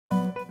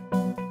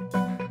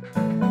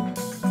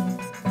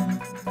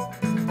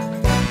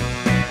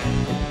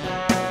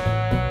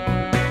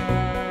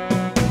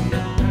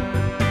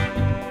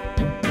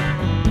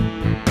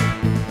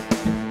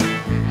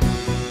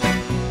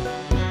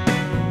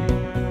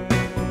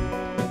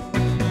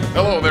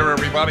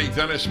everybody.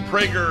 Dennis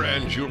Prager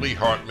and Julie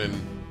Hartman.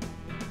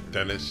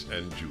 Dennis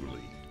and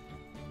Julie.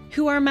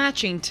 Who are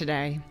matching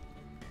today.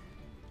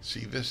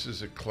 See, this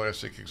is a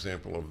classic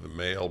example of the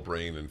male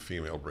brain and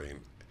female brain.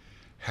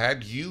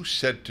 Had you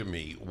said to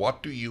me,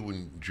 what do you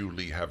and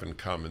Julie have in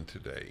common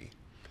today?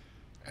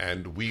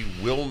 And we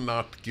will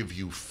not give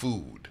you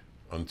food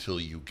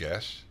until you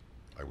guess,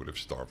 I would have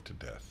starved to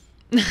death.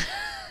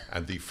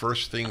 And the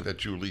first thing that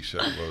Julie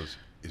said was,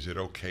 is it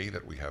okay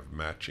that we have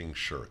matching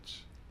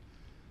shirts?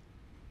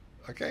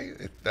 Okay,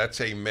 that's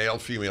a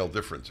male-female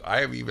difference. I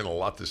have even a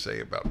lot to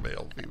say about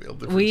male-female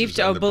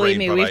differences. Believe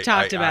me, we've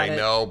talked about it. I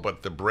know,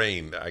 but the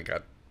brain,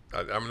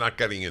 I'm not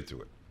getting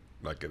into it.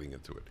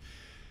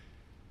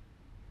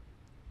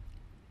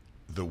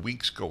 The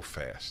weeks go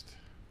fast.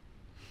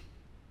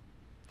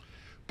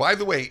 By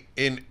the way,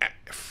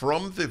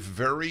 from the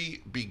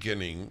very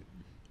beginning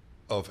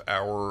of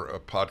our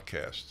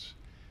podcasts,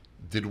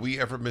 did we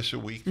ever miss a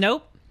week?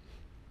 Nope.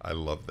 I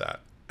love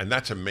that. And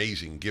that's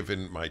amazing,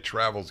 given my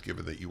travels,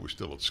 given that you were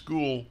still at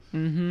school.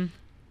 Mm-hmm.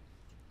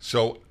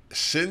 So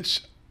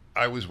since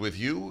I was with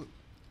you,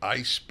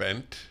 I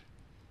spent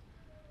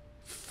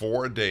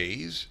 4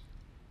 days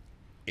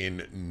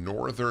in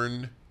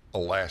northern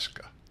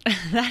Alaska.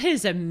 That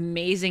is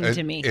amazing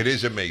to me. It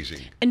is amazing.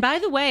 And by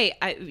the way,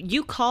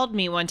 you called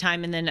me one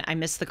time and then I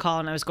missed the call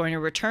and I was going to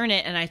return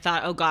it. And I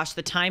thought, oh gosh,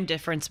 the time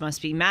difference must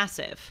be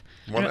massive.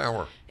 1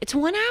 hour. It's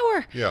 1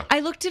 hour. Yeah. I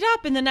looked it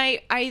up and then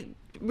I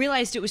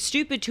realized it was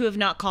stupid to have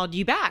not called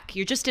you back.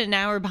 You're just an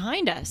hour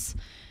behind us.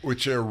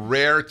 Which is a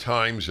rare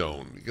time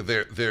zone.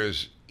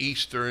 There's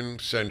Eastern,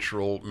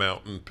 Central,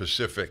 Mountain,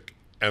 Pacific,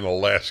 and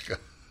Alaska.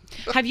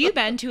 Have you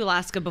been to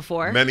Alaska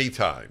before? Many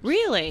times.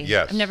 Really?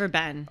 Yes. I've never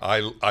been.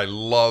 I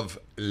love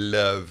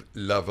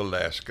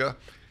Alaska.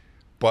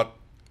 But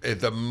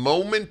at the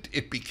moment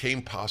it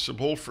became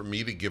possible for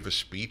me to give a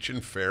speech in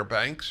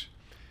Fairbanks,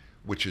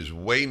 which is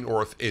way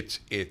north,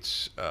 it's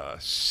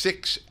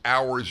 6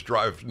 hours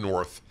drive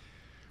north.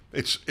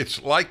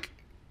 It's like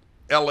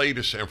L.A.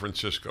 to San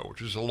Francisco,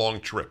 which is a long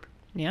trip.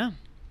 Yeah.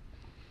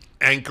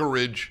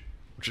 Anchorage,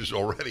 which is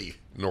already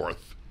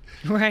north.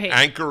 Right.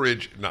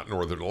 Anchorage, not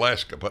northern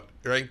Alaska, but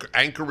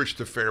Anchorage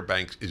to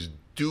Fairbanks is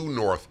due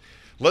north.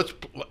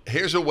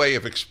 Here's a way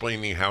of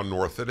explaining how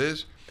north it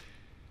is.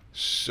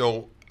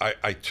 So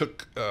I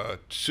took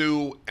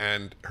Sue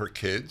and her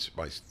kids,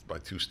 my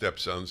two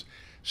stepsons.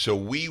 So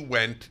we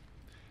went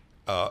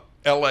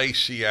L.A.,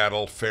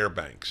 Seattle,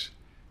 Fairbanks.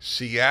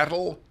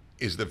 Seattle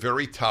is the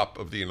very top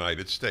of the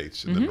United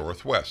States in the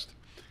Northwest.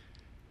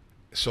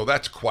 So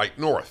that's quite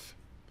north.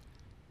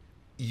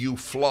 You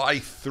fly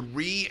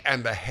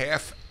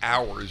 3.5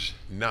 hours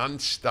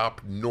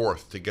nonstop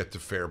north to get to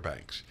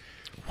Fairbanks.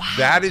 Wow.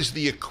 That is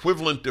the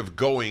equivalent of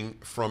going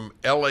from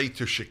L.A.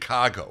 to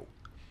Chicago.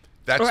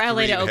 That's or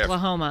L.A. to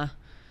Oklahoma.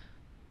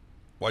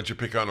 Why'd you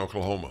pick on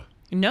Oklahoma?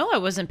 No, I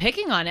wasn't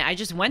picking on it. I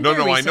just went there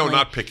recently. recently. I know,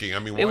 not picking. I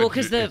mean, well,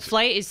 because the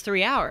flight is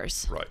 3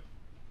 hours. Right.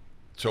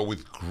 So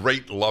with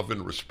great love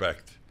and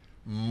respect,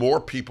 more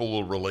people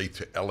will relate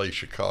to L.A.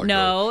 Chicago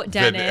no,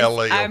 Dennis, than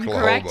L.A. Oklahoma.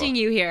 I'm correcting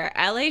you here.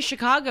 L.A.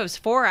 Chicago's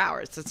 4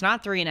 hours. It's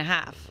not 3.5.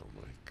 Oh,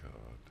 my God.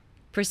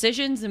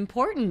 Precision's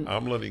important,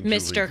 I'm letting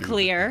Mr.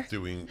 Clear.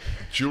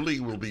 Julie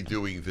will be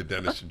doing the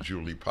Dennis and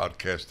Julie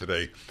podcast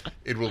today.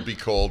 It will be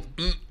called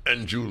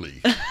and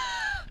Julie.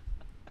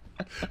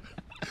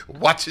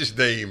 What's his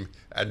name?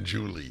 And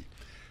Julie.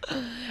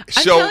 I'm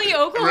telling you,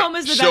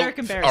 Oklahoma's the better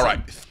comparison. All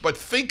right, but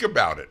think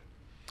about it.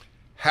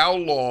 How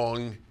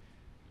long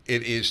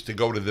it is to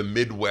go to the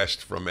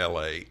Midwest from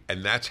L.A.,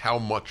 and that's how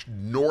much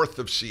north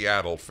of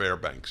Seattle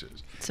Fairbanks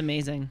is. It's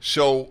amazing.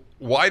 So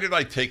why did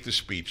I take the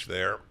speech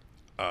there?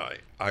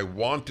 I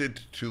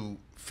wanted to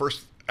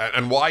first,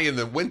 and why in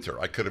the winter?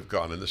 I could have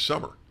gone in the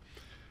summer.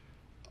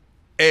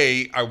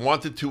 I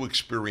wanted to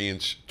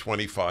experience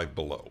 25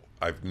 below.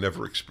 I've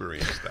never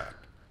experienced that.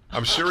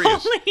 I'm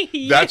serious.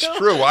 That's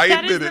true. I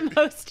admit it. That is the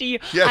most to you.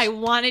 Yes. I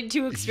wanted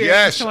to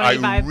experience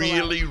 25 I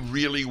below.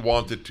 really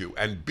wanted to.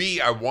 And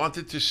B, I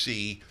wanted to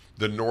see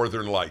the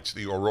Northern Lights,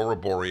 the Aurora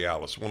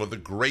Borealis, one of the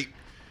great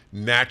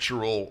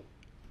natural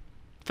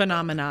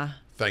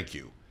phenomena. Thank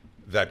you.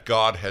 That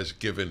God has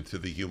given to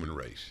the human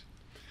race.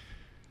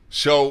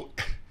 So,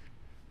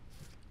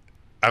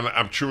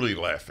 I'm truly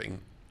laughing.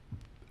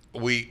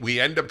 We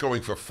end up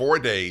going for 4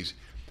 days.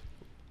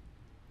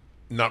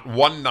 Not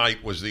one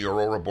night was the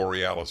Aurora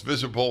Borealis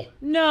visible.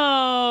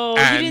 No,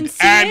 you didn't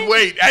see it? And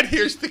wait, and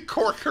here's the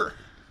corker.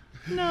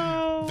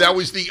 No. That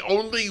was the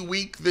only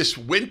week this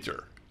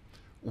winter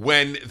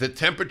when the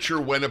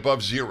temperature went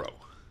above 0.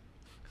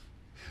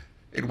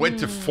 It went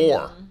to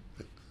 4.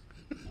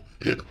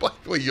 By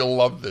the way, you'll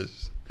love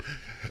this.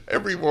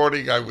 Every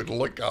morning I would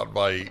look on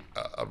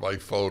my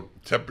phone,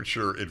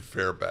 temperature in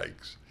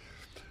Fairbanks.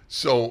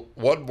 So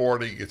one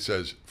morning it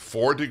says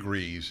 4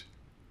 degrees,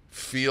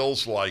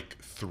 feels like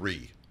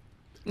 3.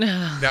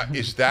 Now,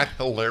 is that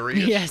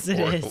hilarious? Yes, it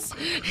is.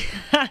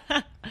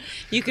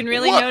 You can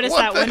really notice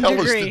that 1 degree.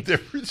 What the hell is the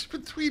difference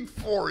between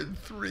 4 and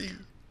 3?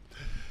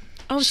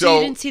 Oh, so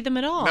you didn't see them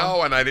at all?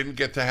 No, and I didn't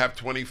get to have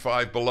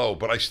 25 below,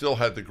 but I still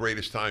had the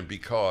greatest time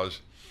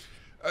because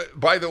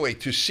By the way,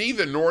 to see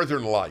the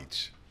northern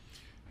lights,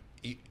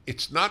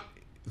 it's not.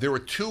 There are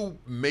two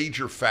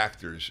major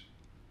factors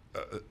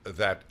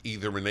that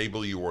either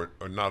enable you or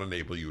not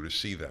enable you to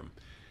see them.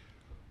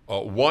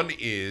 One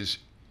is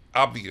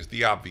obvious.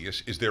 The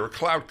obvious is there a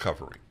cloud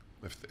covering.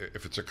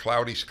 If it's a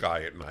cloudy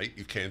sky at night,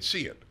 you can't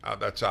see it.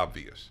 That's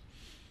obvious.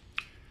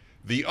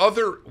 The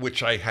other,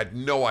 which I had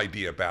no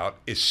idea about,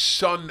 is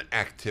sun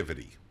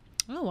activity.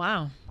 Oh,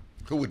 wow.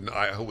 Who would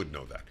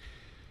know that?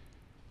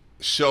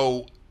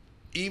 So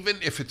even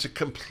if it's a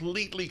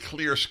completely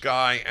clear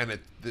sky and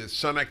the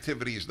sun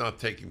activity is not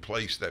taking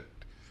place that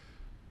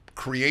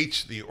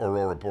creates the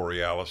aurora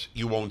borealis,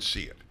 you won't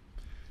see it.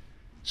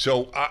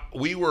 So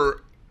we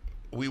were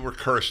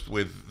cursed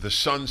with the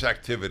sun's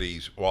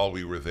activities while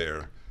we were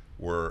there.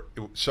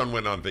 Sun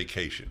went on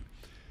vacation.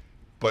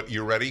 But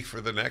you ready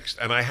for the next?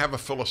 And I have a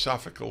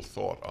philosophical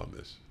thought on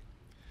this.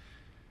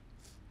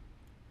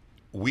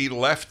 We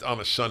left on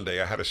a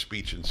Sunday. I had a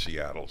speech in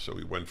Seattle. So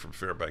we went from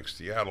Fairbanks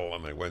to Seattle,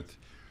 and I went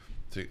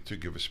to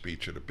give a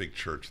speech at a big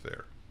church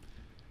there.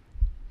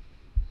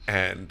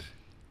 And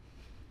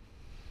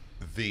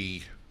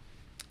there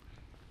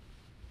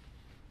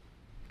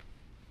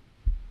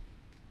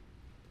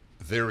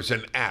is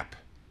an app.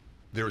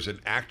 There is an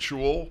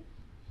actual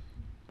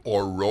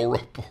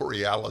aurora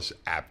borealis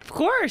app. Of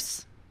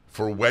course.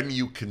 For when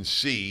you can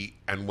see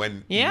and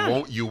when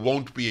you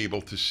won't be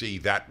able to see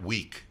that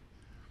week.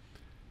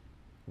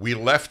 We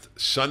left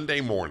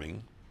Sunday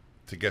morning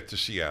to get to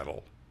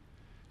Seattle.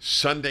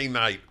 Sunday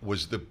night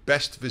was the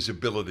best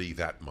visibility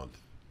that month.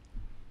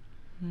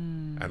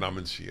 And I'm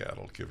in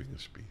Seattle giving a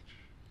speech.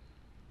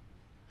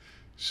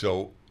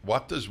 So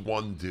what does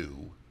one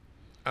do?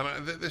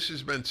 And this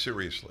is meant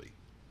seriously.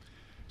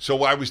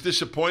 So I was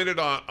disappointed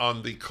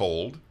on the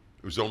cold.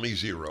 It was only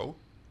 0,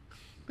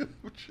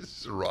 which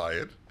is a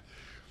riot.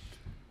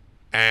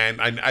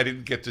 And I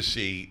didn't get to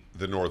see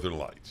the northern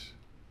lights.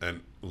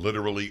 And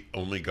literally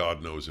only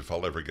God knows if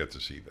I'll ever get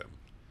to see them.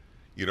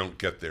 You don't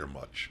get there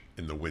much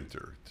in the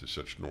winter to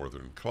such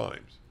northern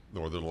climes,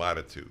 northern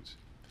latitudes.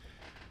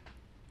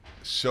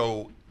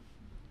 So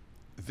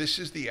this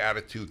is the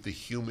attitude the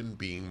human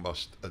being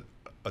must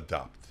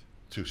adopt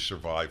to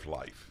survive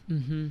life.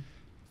 Mm-hmm.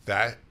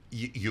 That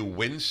you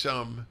win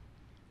some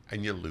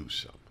and you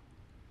lose some.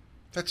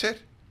 That's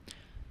it.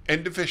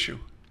 End of issue.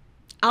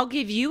 I'll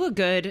give you a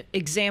good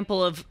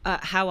example of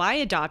how I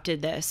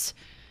adopted this.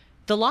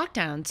 The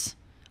lockdowns.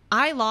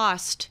 I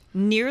lost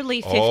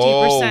nearly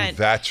 50%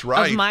 that's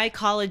right. of my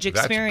college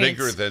experience. That's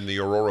bigger than the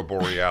aurora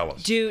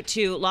borealis. Due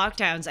to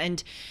lockdowns.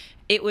 And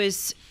it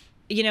was,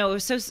 it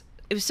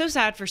was so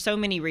sad for so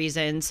many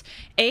reasons.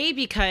 A,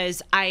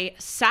 because I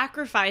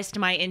sacrificed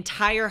my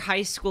entire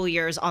high school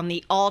years on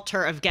the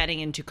altar of getting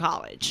into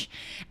college.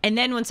 And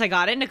then once I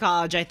got into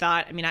college, I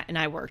thought, and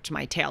I worked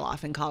my tail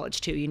off in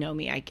college too. You know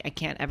me, I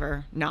can't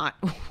ever not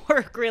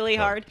work really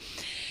hard.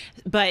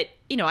 But,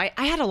 I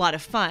had a lot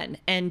of fun.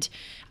 And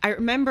I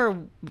remember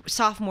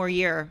sophomore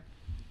year,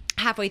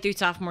 halfway through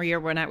sophomore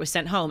year when I was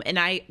sent home, and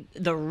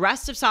the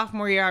rest of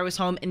sophomore year I was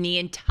home, and the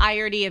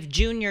entirety of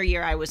junior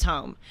year I was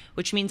home,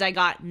 which means I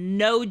got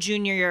no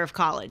junior year of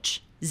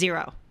college,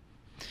 0.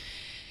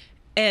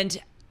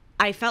 And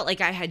I felt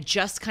like I had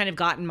just kind of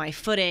gotten my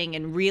footing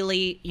and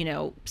really,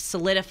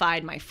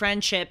 solidified my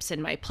friendships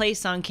and my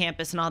place on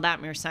campus and all that.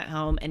 And we were sent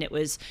home, and it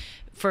was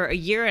for a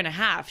year and a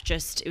half,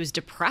 it was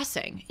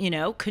depressing,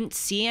 couldn't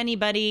see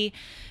anybody.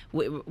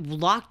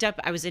 Locked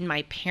up. I was in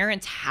my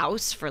parents'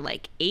 house for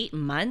like 8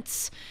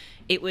 months.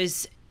 It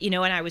was, and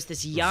I was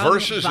this young,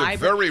 versus a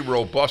very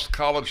robust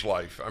college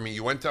life.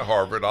 You went to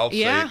Harvard. I'll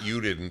say it, you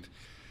didn't.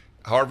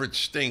 Harvard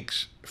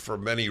stinks for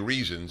many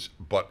reasons,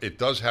 but it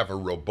does have a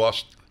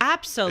robust,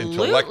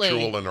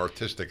 intellectual and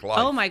artistic life.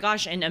 Oh my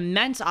gosh, and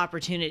immense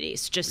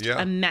opportunities, just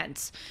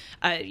immense.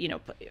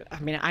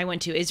 I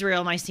went to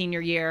Israel my senior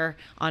year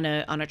on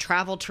a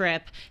travel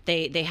trip.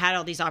 They had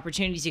all these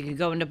opportunities. You could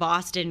go into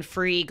Boston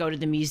free, go to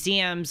the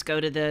museums, go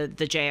to the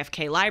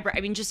JFK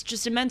library.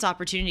 Just immense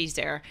opportunities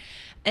there.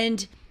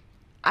 And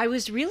I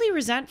was really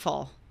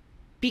resentful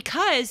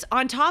because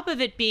on top of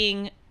it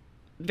being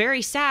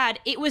very sad,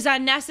 it was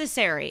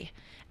unnecessary.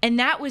 And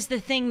that was the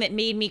thing that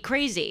made me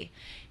crazy,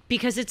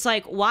 because it's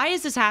like, why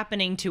is this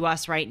happening to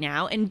us right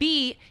now? And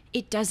B,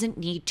 it doesn't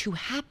need to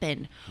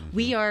happen. Mm-hmm.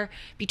 We are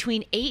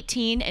between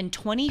 18 and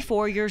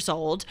 24 years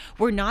old.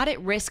 We're not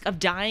at risk of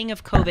dying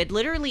of COVID.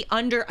 Literally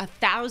under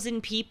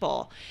 1,000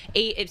 people.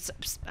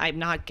 I'm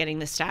not getting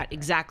the stat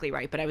exactly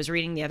right, but I was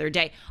reading the other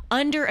day.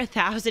 Under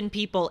 1,000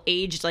 people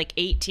aged like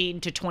 18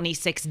 to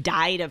 26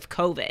 died of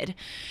COVID.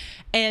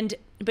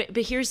 But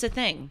here's the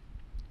thing.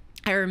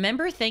 I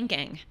remember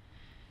thinking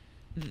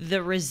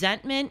the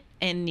resentment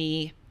and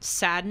the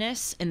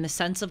sadness and the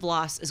sense of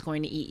loss is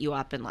going to eat you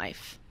up in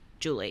life,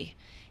 Julie.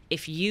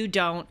 If you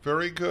don't.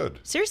 Very good.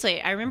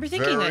 Seriously, I remember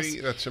thinking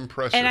this. That's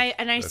impressive.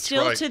 And I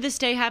still to this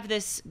day have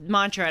this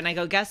mantra, and I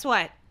go, guess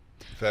what?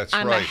 That's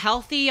I'm right. a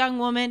healthy young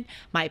woman.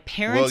 My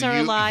parents are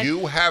alive.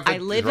 You have I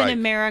live in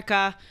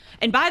America.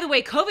 And by the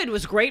way, COVID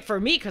was great for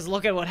me because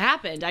look at what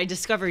happened. I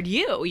discovered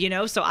you,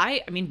 So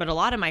but a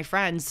lot of my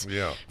friends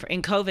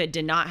in COVID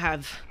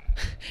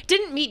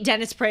didn't meet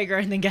Dennis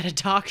Prager and then get a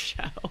talk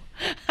show.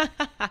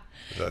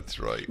 That's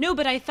right. No,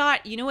 but I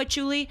thought, you know what,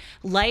 Julie?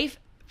 Life,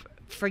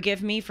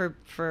 forgive me for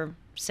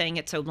saying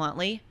it so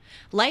bluntly,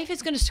 life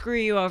is going to screw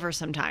you over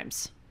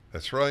sometimes.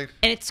 That's right.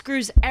 And it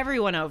screws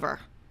everyone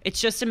over.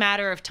 It's just a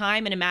matter of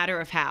time and a matter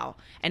of how.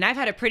 And I've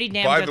had a pretty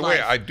damn good life. By the way,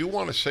 I do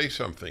want to say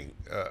something.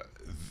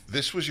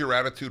 This was your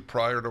attitude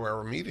prior to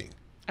our meeting.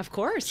 Of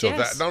course, so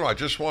yes. No, I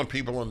just want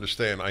people to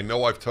understand. I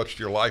know I've touched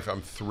your life.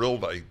 I'm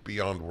thrilled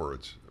beyond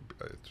words.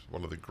 It's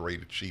one of the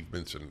great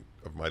achievements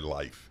of my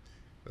life.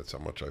 That's how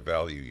much I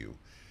value you.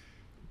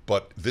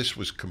 But this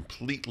was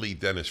completely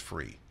Dennis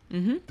free.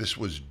 Mm-hmm. This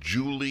was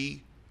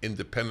Julie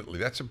independently.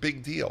 That's a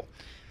big deal.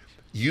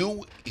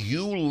 You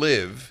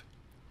live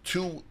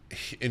two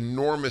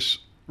enormous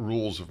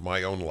rules of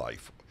my own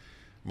life.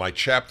 My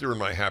chapter in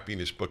my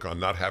happiness book on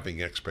not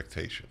having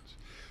expectations.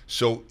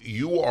 So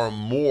you are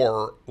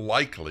more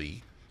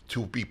likely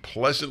to be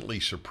pleasantly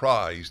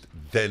surprised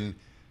than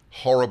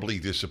horribly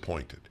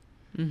disappointed.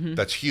 Mm-hmm.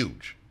 That's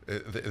huge.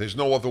 There's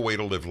no other way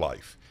to live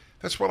life.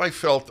 That's what I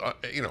felt,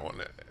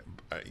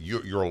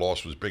 your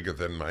loss was bigger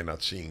than my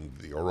not seeing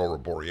the Aurora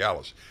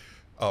Borealis.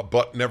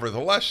 But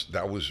nevertheless,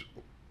 that was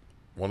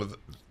one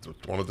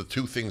of the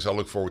two things I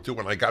look forward to,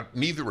 and I got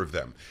neither of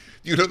them.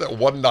 You know that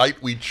one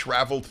night we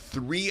traveled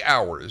 3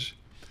 hours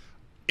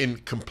in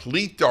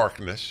complete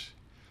darkness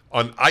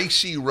on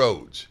icy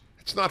roads.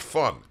 It's not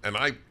fun, and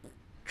I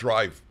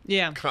drive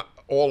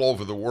all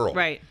over the world.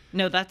 Right.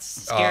 No, that's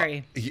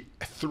scary.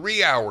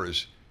 3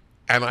 hours,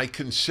 and I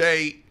can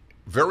say,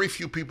 very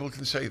few people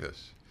can say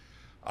this.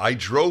 I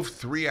drove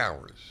 3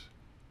 hours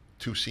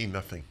to see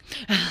nothing.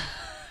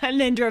 And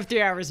then drove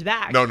 3 hours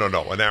back. No,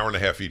 an hour and a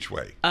half each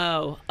way.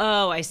 Oh,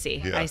 I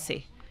see. Yeah. I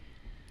see.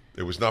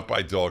 It was not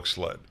by dog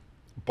sled.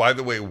 By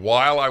the way,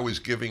 while I was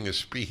giving a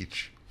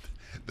speech,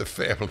 the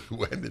family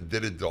went and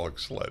did a dog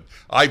sled.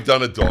 I've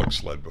done a dog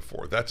sled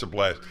before. That's a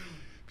blast.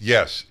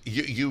 Yes,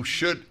 you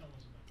should.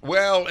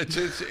 Well,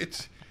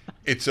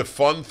 it's a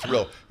fun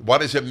thrill.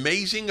 What is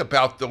amazing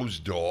about those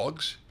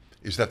dogs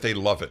is that they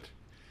love it.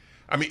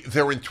 I mean,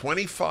 they're in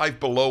 25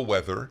 below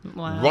weather,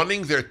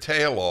 running their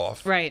tail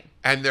off, right?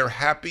 And they're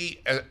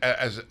happy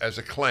as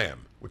a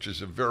clam, which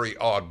is a very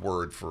odd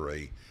word for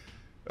a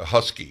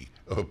husky,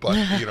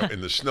 but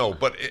in the snow.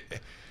 But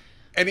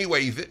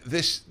anyway,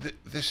 this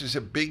is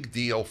a big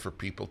deal for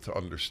people to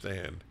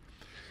understand.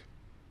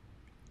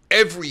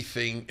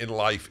 Everything in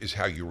life is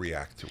how you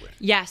react to it.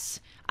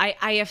 Yes.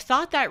 I have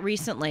thought that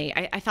recently.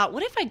 I thought,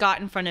 what if I got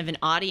in front of an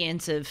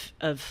audience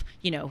of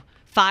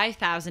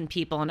 5,000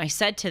 people and I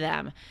said to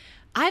them,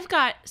 I've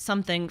got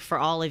something for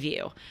all of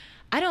you.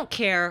 I don't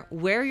care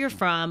where you're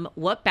from,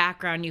 what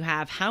background you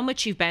have, how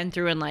much you've been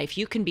through in life.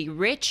 You can be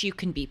rich, you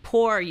can be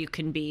poor, you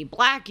can be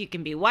black, you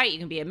can be white, you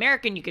can be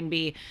American, you can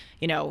be,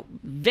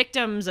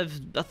 victims of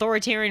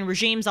authoritarian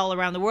regimes all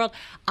around the world.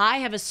 I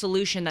have a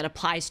solution that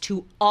applies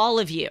to all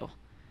of you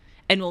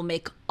and will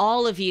make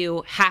all of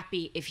you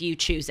happy if you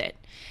choose it.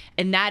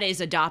 And that is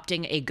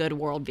adopting a good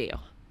worldview.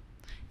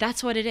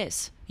 That's what it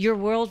is. Your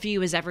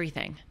worldview is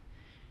everything.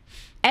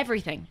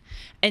 Everything.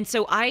 And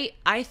so I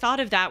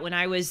thought of that when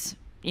I was,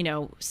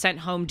 sent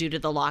home due to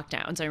the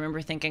lockdowns. I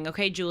remember thinking,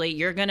 okay, Julie,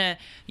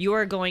 you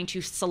are going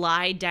to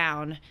slide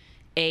down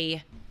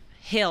a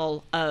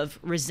hill of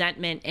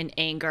resentment and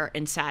anger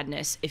and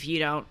sadness if you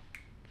don't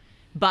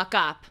buck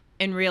up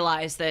and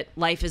realize that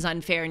life is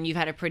unfair and you've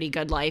had a pretty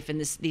good life and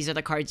these are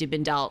the cards you've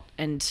been dealt.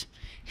 And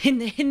in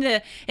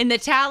the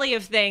tally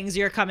of things,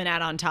 you're coming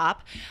out on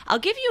top. I'll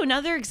give you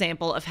another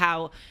example of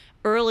how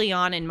early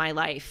on in my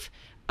life,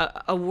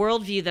 a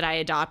worldview that I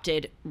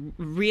adopted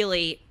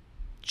really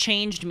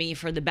changed me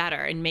for the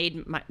better and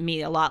made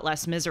me a lot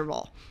less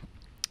miserable.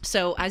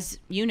 So as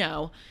you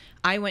know,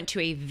 I went to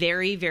a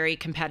very, very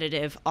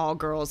competitive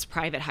all-girls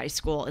private high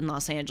school in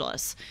Los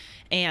Angeles.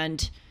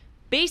 And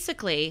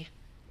basically,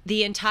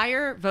 the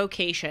entire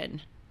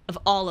vocation of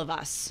all of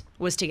us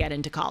was to get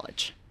into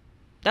college.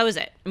 That was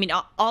it. I mean,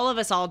 all of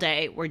us all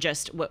day were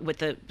just with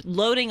the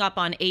loading up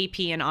on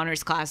AP and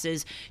honors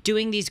classes,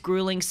 doing these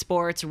grueling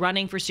sports,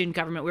 running for student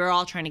government. We were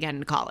all trying to get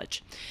into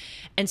college.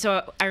 And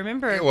so I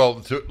remember...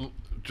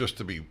 just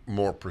to be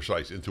more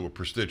precise, into a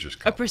prestigious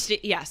college.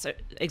 Yes,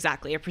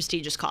 exactly, a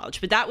prestigious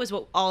college. But that was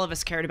what all of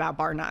us cared about,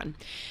 bar none.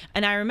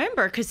 And I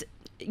remember, because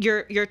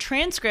your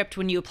transcript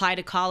when you apply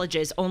to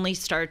colleges only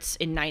starts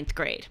in 9th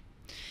grade.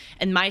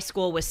 And my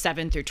school was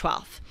 7th through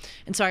 12th.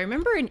 And so I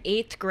remember in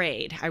 8th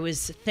grade, I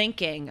was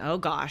thinking, oh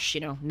gosh,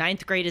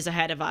 9th grade is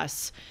ahead of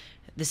us.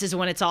 This is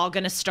when it's all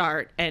going to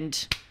start.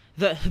 And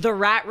the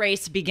rat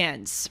race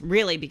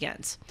really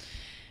begins.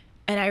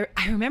 And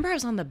I remember I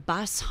was on the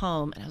bus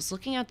home and I was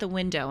looking out the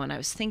window and I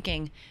was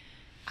thinking,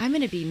 I'm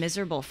going to be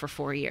miserable for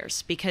 4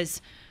 years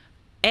because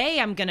A,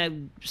 I'm going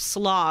to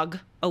slog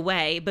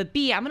away, but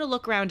B, I'm going to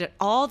look around at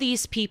all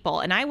these people.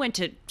 And I went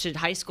to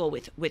high school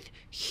with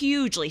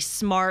hugely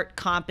smart,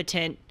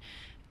 competent,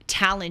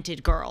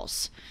 talented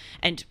girls,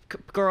 and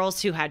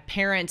girls who had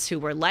parents who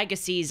were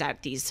legacies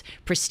at these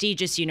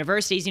prestigious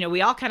universities. You know,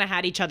 we all kind of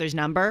had each other's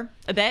number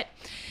a bit.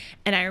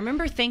 And I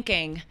remember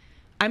thinking,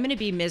 I'm going to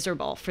be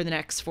miserable for the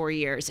next 4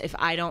 years if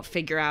I don't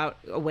figure out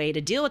a way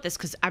to deal with this,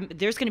 because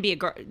there are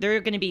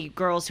going to be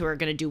girls who are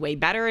going to do way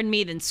better in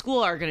me than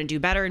school, are going to do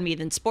better in me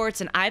than sports,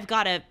 and I've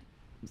got to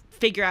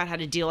figure out how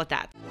to deal with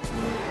that.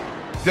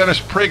 Dennis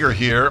Prager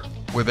here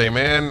with a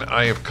man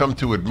I have come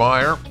to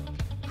admire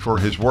for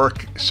his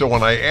work. So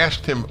when I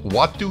asked him,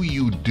 what do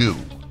you do?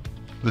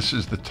 This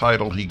is the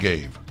title he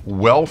gave: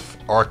 Wealth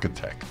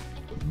Architect.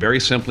 Very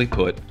simply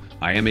put,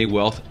 I am a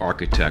wealth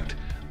architect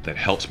that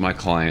helps my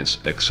clients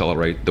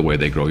accelerate the way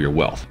they grow your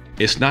wealth.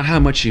 It's not how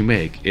much you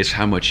make, it's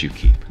how much you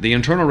keep. The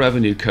Internal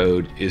Revenue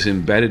Code is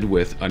embedded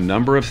with a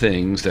number of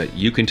things that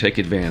you can take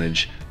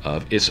advantage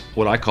of. It's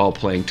what I call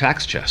playing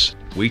tax chess.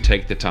 We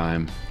take the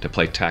time to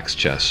play tax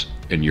chess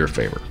in your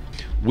favor.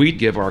 We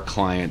give our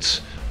clients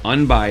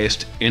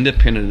unbiased,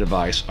 independent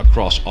advice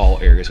across all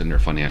areas in their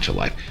financial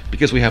life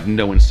because we have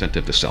no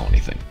incentive to sell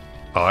anything.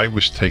 I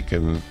was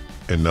taken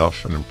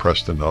enough and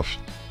impressed enough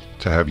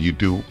to have you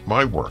do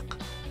my work.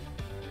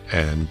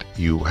 And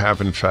you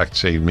have, in fact,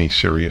 saved me a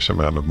serious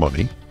amount of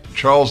money.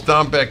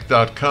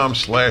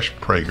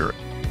 CharlesDombeck.com/Prager.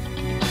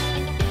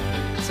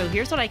 So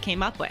here's what I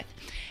came up with.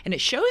 And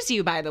it shows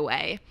you, by the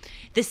way,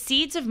 the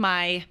seeds of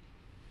my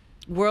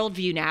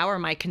worldview now, or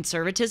my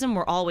conservatism,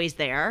 were always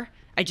there.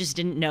 I just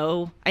didn't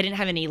know. I didn't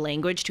have any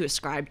language to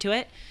ascribe to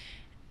it.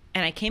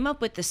 And I came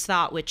up with this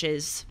thought, which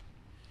is,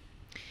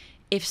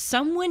 if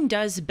someone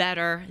does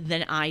better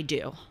than I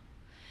do,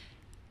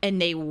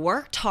 and they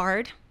worked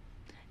hard,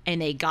 and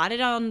they got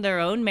it on their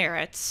own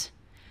merits,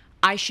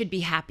 I should be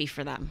happy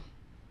for them.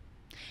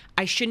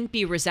 I shouldn't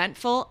be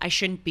resentful. I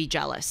shouldn't be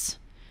jealous,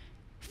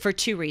 for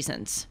 2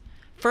 reasons.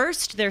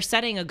 First, they're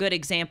setting a good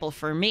example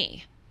for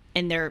me,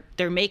 and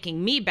they're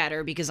making me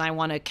better because I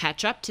want to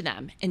catch up to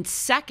them. And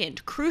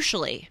second,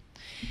 crucially,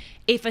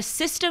 if a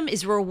system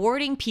is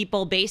rewarding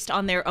people based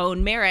on their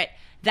own merit,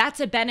 that's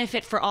a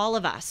benefit for all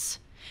of us.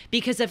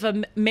 Because if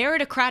a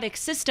meritocratic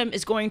system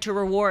is going to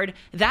reward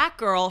that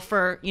girl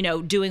for,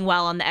 doing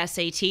well on the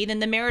SAT, then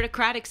the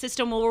meritocratic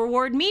system will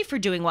reward me for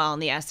doing well on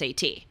the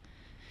SAT.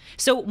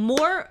 So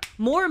more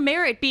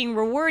merit being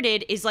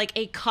rewarded is like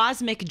a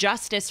cosmic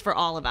justice for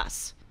all of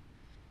us.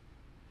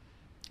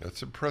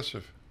 That's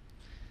impressive.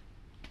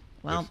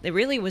 Well, it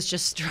really was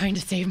just trying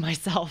to save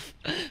myself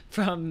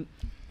from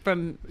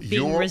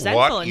being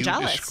resentful and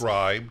jealous. What you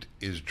described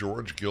is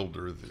George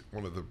Gilder,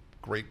 one of the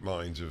great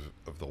minds of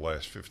the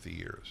last 50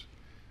 years.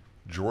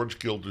 George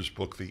Gilder's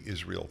book, The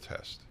Israel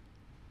Test.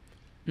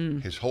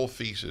 His whole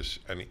thesis,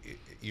 and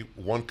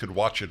one could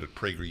watch it at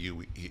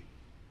PragerU.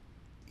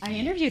 I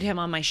interviewed him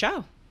on my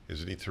show.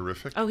 Isn't he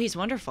terrific? Oh, he's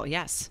wonderful,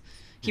 yes.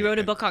 He wrote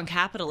a book on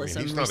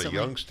capitalism he's not recently.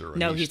 a youngster, and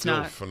no, he's still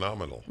not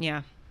phenomenal.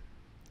 Yeah.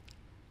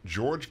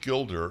 George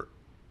Gilder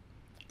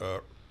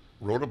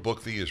wrote a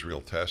book, The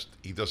Israel Test.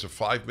 He does a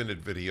 5-minute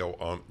video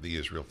on The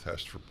Israel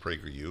Test for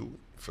PragerU,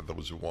 for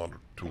those who want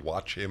to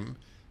watch him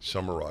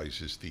summarize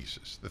his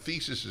thesis. The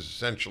thesis is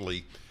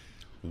essentially,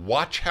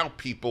 watch how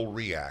people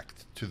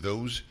react to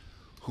those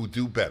who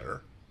do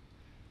better,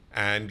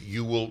 and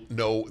you will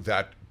know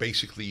that,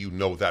 basically, you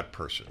know that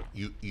person.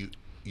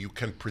 You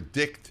can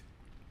predict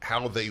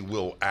how they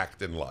will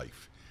act in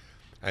life.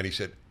 And he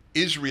said,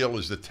 Israel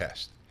is the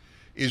test.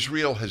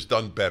 Israel has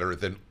done better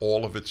than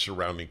all of its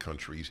surrounding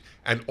countries,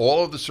 and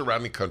all of the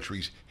surrounding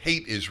countries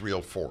hate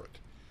Israel for it.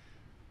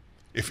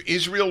 If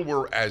Israel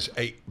were as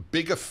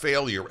big a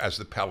failure as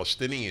the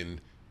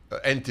Palestinian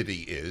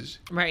entity is,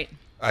 right,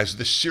 as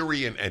the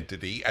Syrian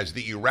entity, as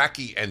the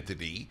Iraqi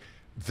entity,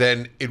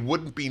 then it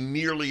wouldn't be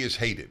nearly as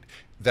hated.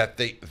 That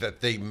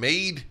they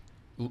made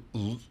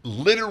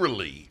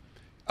literally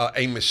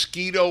a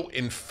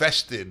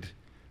mosquito-infested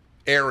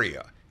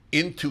area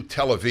into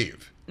Tel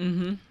Aviv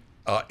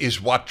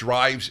is what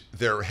drives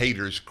their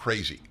haters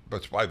crazy.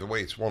 But by the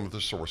way, it's one of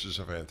the sources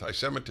of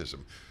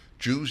anti-Semitism.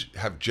 Jews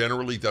have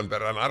generally done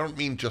better, and I don't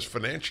mean just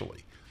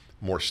financially.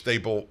 More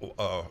stable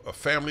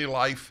family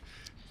life,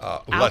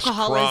 less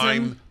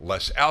crime,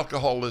 less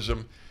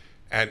alcoholism,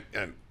 and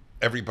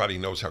everybody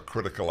knows how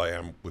critical I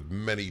am with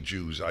many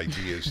Jews'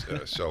 ideas.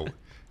 So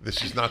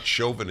this is not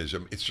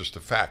chauvinism; it's just a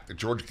fact.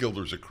 George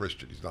Gilder's a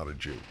Christian; he's not a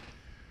Jew.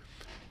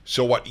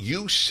 So what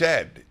you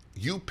said,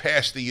 you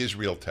passed the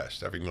Israel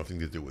test, having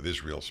nothing to do with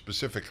Israel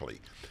specifically.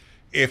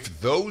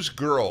 If those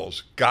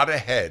girls got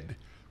ahead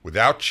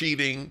without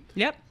cheating,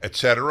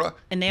 etc.,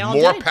 and they all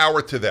more did.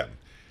 Power to them.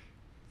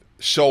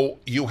 So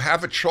you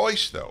have a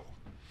choice, though.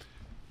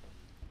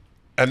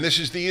 And this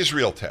is the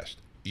Israel test.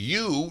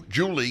 You,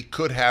 Julie,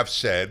 could have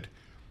said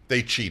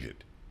they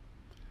cheated.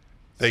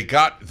 They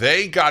got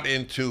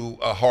into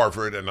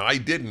Harvard, and I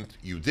didn't.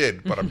 You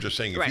did, but I'm just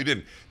saying if right. you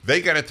didn't. They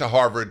got into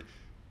Harvard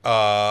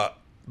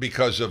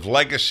because of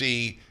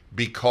legacy,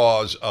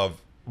 because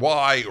of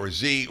Y or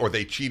Z, or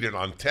they cheated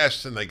on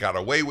tests and they got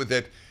away with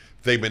it.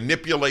 They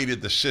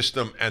manipulated the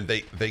system and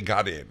they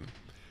got in.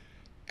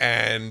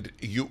 And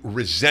you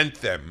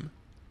resent them.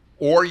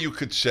 Or you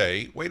could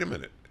say, wait a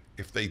minute,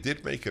 if they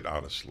did make it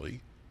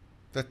honestly,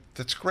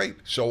 that's great.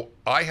 So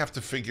I have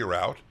to figure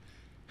out,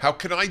 how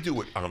can I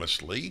do it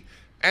honestly?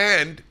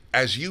 And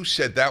as you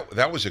said,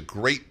 that was a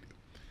great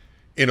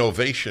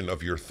innovation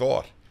of your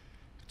thought.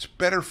 It's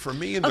better for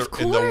me in the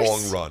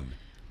long run.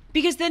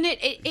 Because then it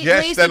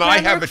yes, lays then the I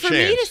have groundwork a for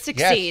chance. me to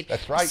succeed. Yes,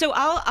 that's right. So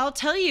I'll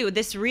tell you,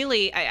 this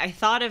really, I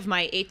thought of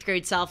my 8th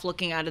grade self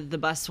looking out of the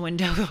bus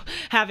window,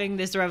 having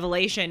this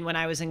revelation when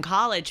I was in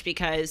college,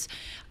 because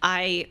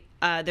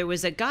there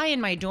was a guy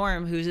in my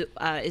dorm who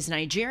is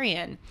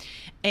Nigerian,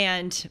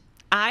 and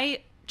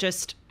I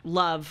just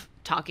love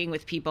talking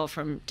with people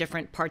from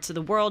different parts of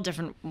the world,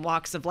 different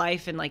walks of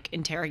life, and like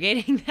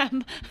interrogating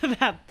them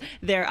about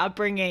their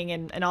upbringing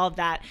and all of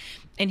that.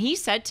 And he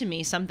said to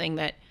me something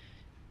that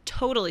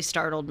totally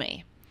startled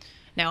me.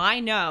 Now, I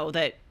know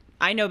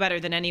better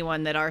than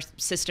anyone that our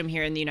system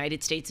here in the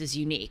United States is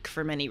unique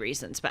for many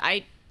reasons, but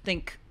I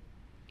think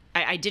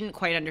I didn't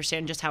quite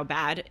understand just how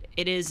bad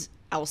it is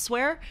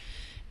elsewhere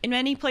in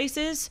many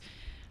places.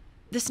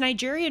 This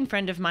Nigerian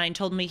friend of mine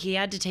told me he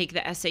had to take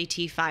the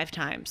SAT 5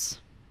 times,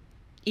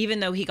 even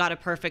though he got a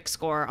perfect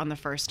score on the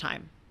first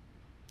time.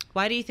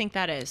 Why do you think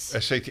that is?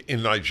 SAT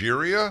in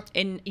Nigeria?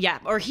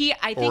 Or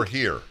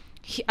here?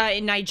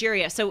 In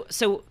Nigeria.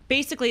 So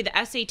basically the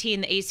SAT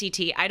and the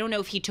ACT, I don't know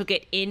if he took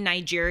it in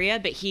Nigeria,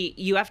 but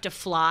you have to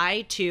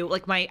fly to,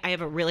 like, I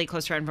have a really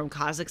close friend from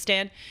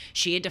Kazakhstan.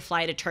 She had to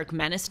fly to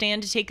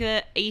Turkmenistan to take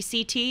the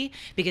ACT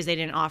because they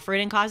didn't offer it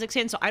in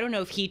Kazakhstan. So I don't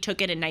know if he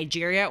took it in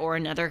Nigeria or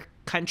another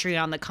country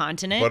on the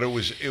continent. But it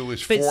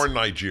was for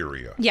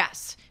Nigeria.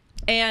 Yes.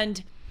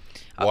 And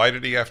why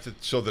did he have to?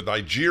 So the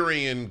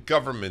Nigerian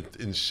government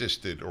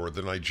insisted, or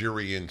the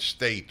Nigerian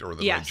state, or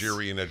the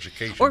Nigerian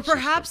education or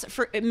perhaps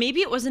system.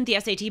 Maybe it wasn't the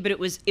SAT, but it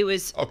was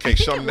okay.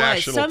 Some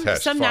national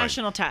test. Some fine.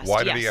 national test.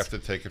 Why did he have to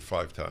take it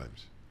 5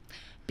 times?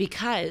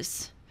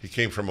 Because he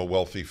came from a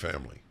wealthy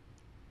family.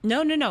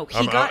 No. No.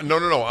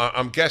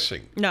 I'm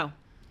guessing. No.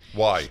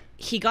 Why?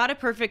 He got a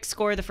perfect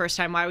score the first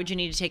time. Why would you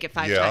need to take it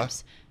 5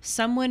 times?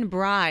 Someone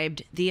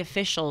bribed the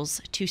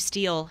officials to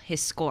steal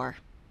his score.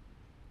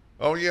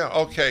 Oh yeah,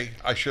 okay.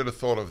 I should have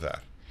thought of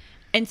that.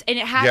 And it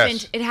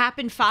happened. Yes. It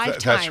happened 5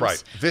 times. That's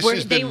right. This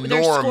is the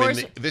norm.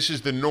 This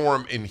is the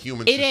norm in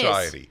human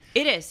society.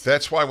 It is.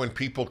 That's why when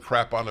people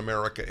crap on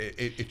America,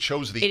 it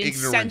shows the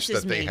ignorance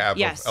that they have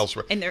of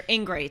elsewhere. And they're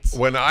ingrates.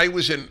 When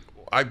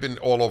I've been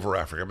all over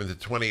Africa. I've been to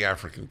 20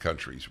 African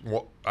countries.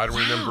 I don't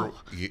remember.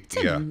 It's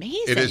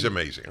amazing. It is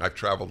amazing. I've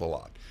traveled a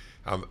lot,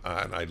 and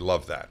I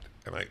love that.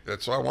 And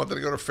that's why I wanted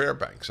to go to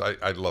Fairbanks.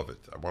 I love it.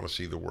 I want to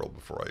see the world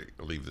before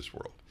I leave this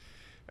world.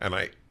 And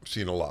I've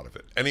seen a lot of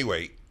it.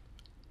 Anyway,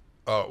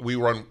 we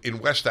were in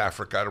West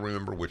Africa. I don't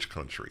remember which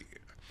country.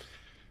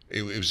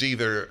 It was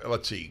either,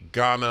 let's see,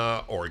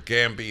 Ghana or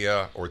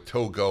Gambia or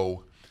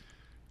Togo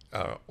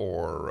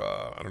or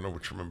I don't know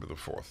which. Remember the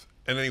fourth.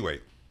 And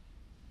anyway,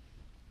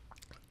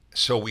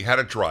 so we had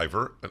a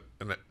driver,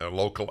 a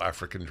local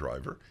African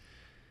driver,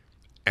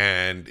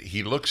 and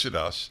he looks at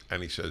us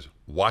and he says,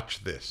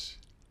 "Watch this."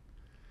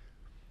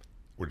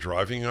 We're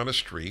driving on a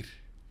street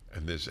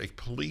and there's a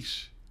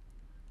police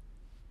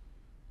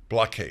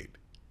blockade.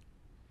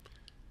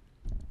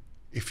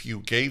 If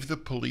you gave the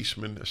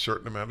policeman a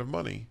certain amount of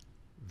money,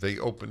 they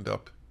opened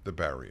up the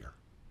barrier.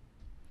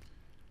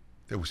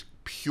 There was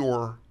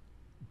pure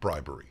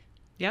bribery.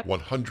 Yep.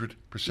 100%.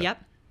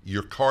 Yep.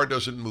 Your car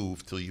doesn't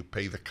move till you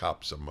pay the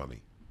cops some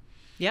money.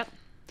 Yep.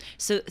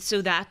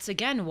 So that's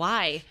again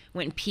why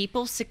when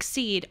people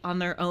succeed on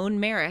their own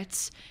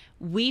merits,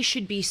 we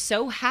should be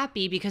so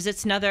happy because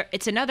it's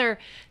another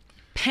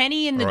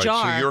penny in the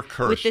jar. So you're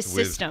cursed with this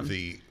system.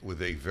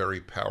 with a very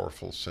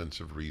powerful sense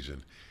of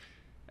reason.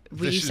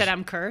 You said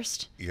I'm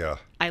cursed? Yeah.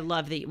 I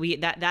love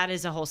that that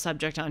is a whole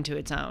subject unto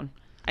its own.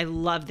 I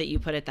love that you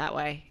put it that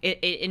way.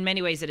 In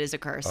many ways, it is a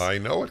curse. I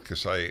know it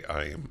because I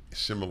am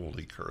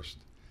similarly cursed.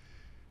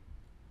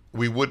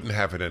 We wouldn't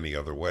have it any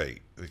other way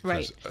because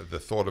right. The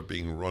thought of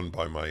being run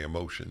by my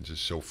emotions is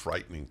so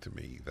frightening to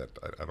me that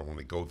I don't want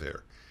to go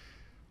there.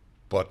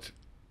 But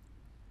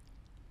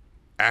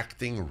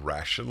acting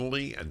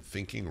rationally and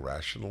thinking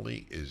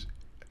rationally is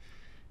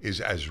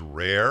as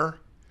rare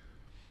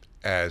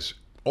as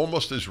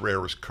almost as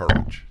rare as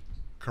courage.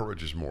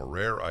 Courage is more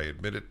rare, I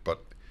admit it,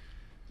 but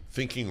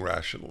thinking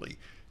rationally.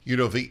 You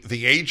know,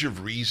 the age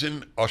of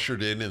reason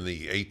ushered in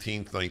the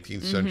 18th,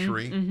 19th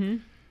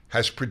century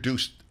has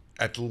produced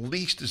at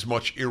least as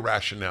much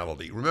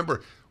irrationality.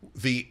 Remember,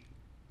 the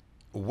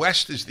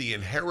West is the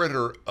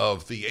inheritor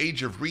of the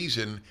age of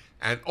reason,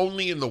 and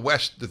only in the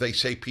West do they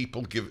say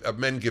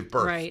men give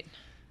birth. Right.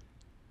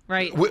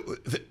 Right.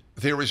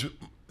 There is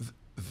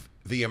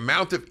the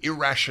amount of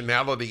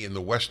irrationality in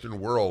the Western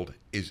world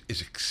is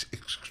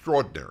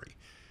extraordinary.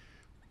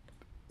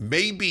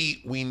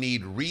 Maybe we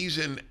need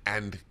reason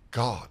and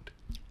God.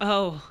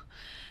 Oh,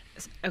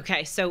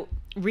 okay. So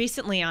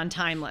recently on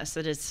Timeless,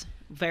 it is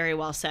very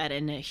well said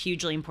and a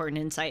hugely important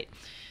insight.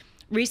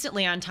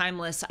 Recently on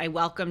Timeless, I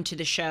welcomed to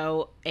the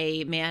show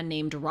a man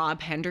named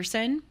Rob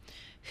Henderson,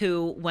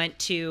 who went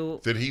to...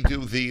 Did he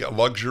do the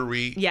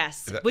luxury?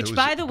 Yes, which,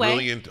 by the way...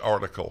 Brilliant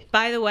article.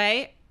 By the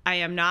way, I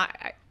am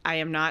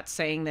not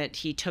saying that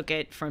he took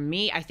it from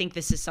me. I think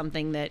this is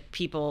something that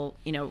people,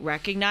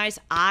 recognize.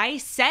 I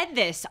said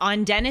this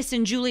on Dennis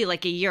and Julie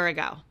like a year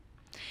ago.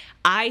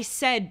 I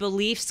said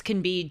beliefs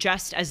can be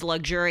just as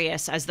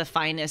luxurious as the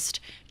finest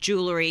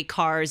jewelry,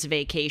 cars,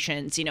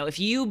 vacations. If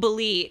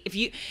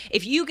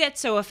you get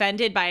so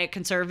offended by a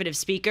conservative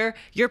speaker,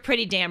 you're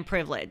pretty damn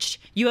privileged.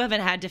 You haven't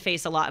had to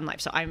face a lot in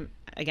life. So I'm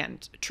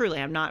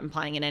not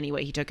implying in any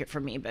way he took it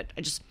from me, but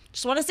I just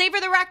want to say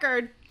for the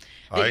record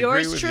that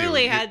yours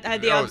truly had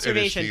the observation.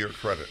 It is to your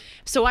credit.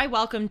 So I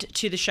welcomed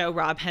to the show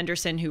Rob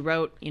Henderson, who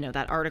wrote,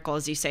 that article,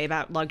 as you say,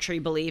 about luxury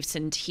beliefs.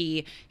 And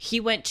he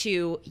went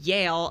to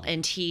Yale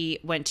and he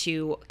went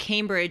to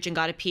Cambridge and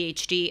got a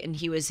PhD. And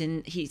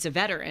he's a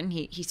veteran.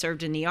 He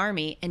served in the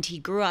Army, and he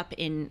grew up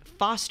in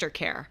foster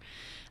care.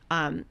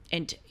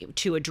 And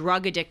to a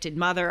drug-addicted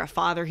mother, a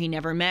father he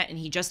never met. And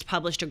he just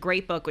published a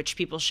great book, which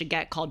people should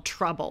get, called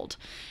Troubled.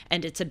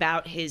 And it's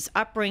about his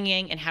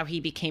upbringing and how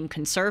he became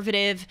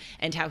conservative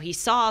and how he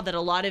saw that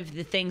a lot of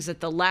the things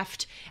that the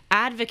left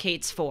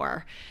advocates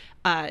for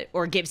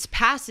or gives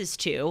passes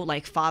to,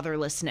 like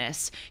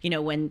fatherlessness,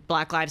 when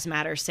Black Lives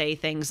Matter say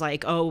things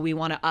like, oh, we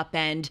want to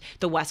upend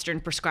the Western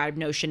prescribed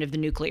notion of the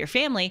nuclear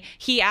family,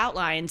 he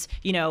outlines,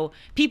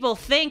 people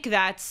think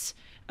that's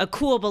a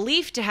cool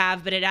belief to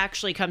have, but it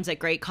actually comes at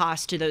great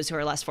cost to those who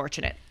are less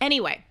fortunate.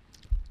 Anyway.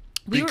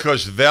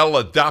 Because they'll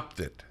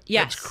adopt it.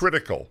 Yes. That's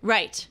critical.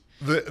 Right.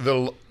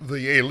 The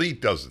elite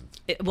doesn't.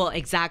 Well,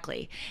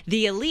 exactly.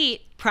 The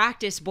elite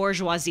practice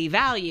bourgeoisie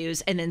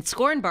values and then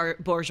scorn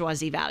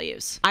bourgeoisie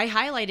values. I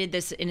highlighted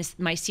this in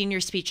my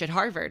senior speech at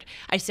Harvard.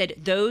 I said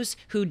those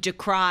who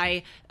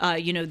decry,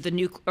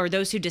 or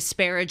those who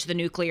disparage the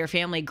nuclear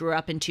family grew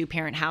up in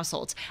two-parent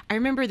households. I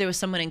remember there was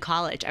someone in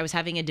college. I was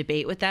having a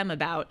debate with them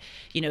about,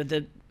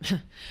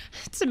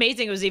 it's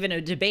amazing. It was even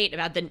a debate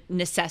about the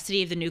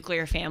necessity of the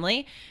nuclear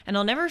family. And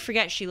I'll never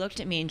forget, she looked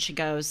at me and she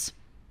goes,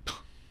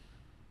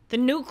 the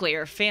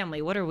nuclear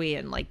family, what are we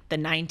in, like the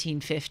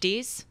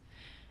 1950s?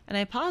 And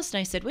I paused and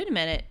I said, wait a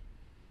minute,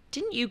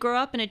 didn't you grow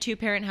up in a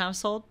two-parent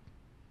household?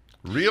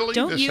 Really?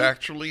 This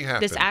actually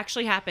happened? This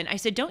actually happened. I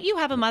said, don't you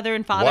have a mother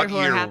and father who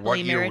are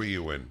happily married? What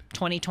year were you in?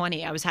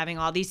 2020. I was having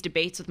all these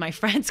debates with my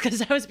friends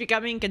because I was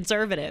becoming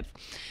conservative.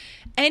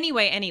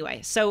 Anyway,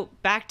 so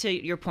back to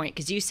your point,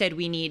 because you said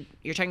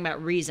you're talking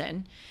about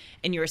reason,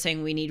 and you were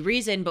saying we need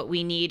reason, but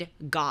we need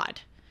God.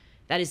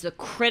 That is the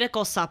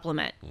critical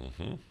supplement.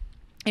 Mm-hmm.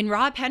 And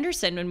Rob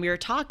Henderson, when we were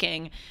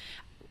talking,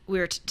 we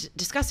were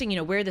discussing,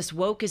 where this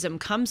wokeism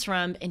comes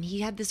from. And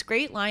he had this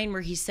great line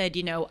where he said,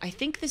 I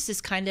think this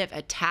is kind of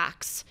a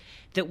tax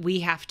that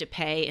we have to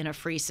pay in a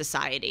free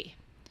society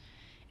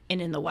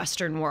and in the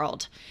Western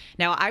world.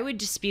 Now, I would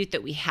dispute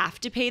that we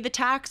have to pay the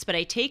tax, but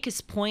I take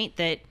his point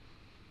that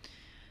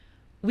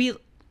we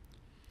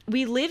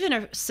live in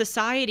a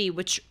society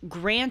which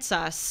grants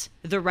us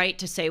the right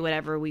to say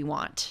whatever we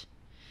want.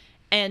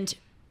 And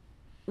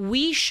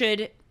we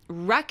should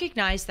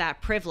recognize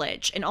that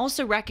privilege and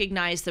also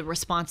recognize the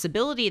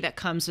responsibility that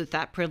comes with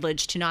that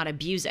privilege to not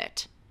abuse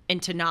it and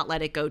to not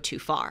let it go too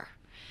far.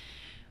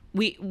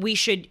 We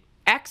should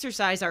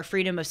exercise our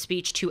freedom of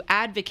speech to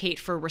advocate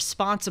for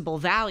responsible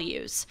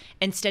values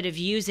instead of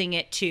using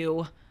it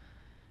to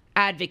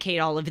advocate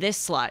all of this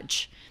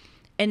sludge.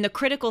 And the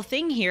critical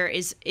thing here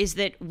is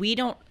that we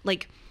don't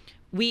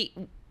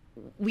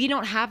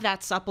have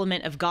that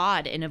supplement of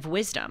God and of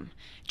wisdom.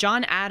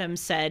 John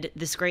Adams said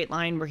this great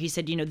line where he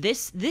said,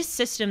 this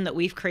system that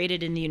we've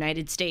created in the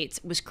United States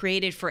was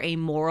created for a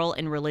moral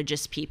and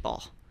religious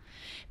people.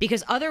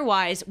 Because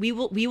otherwise we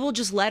will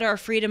just let our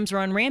freedoms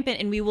run rampant,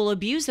 and we will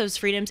abuse those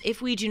freedoms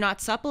if we do not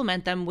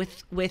supplement them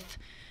with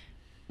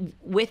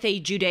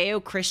a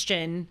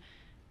Judeo-Christian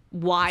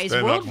wise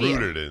They're worldview.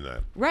 Not rooted in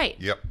that. Right.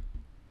 Yep.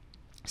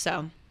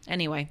 So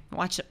anyway,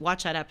 watch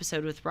that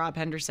episode with Rob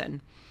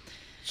Henderson.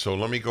 So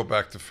let me go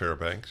back to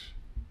Fairbanks.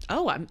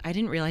 Oh, I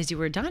didn't realize you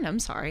were done. I'm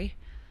sorry.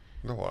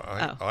 No,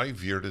 I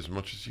veered as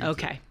much as you did.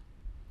 Okay.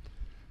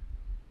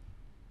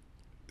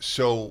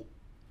 So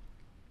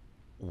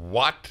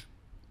what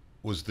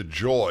was the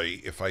joy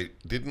if I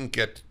didn't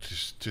get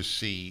to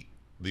see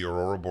the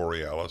Aurora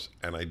Borealis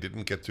and I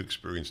didn't get to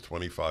experience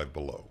 25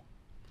 below?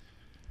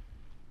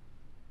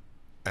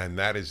 And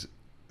that is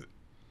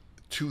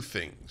two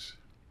things,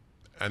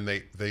 and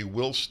they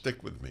will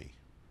stick with me.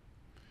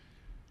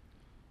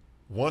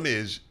 One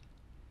is,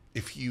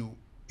 if you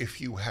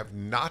have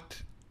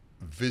not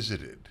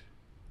visited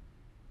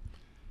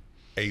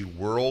a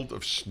world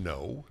of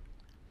snow,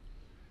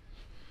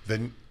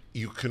 then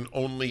you can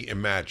only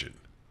imagine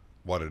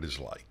what it is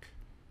like.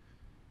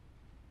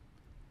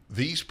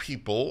 These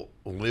people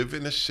live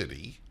in a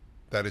city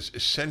that is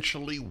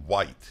essentially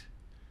white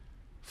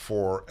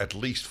for at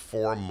least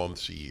 4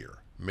 months a year,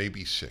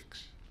 maybe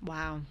 6.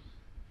 Wow.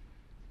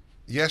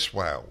 Yes,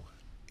 wow.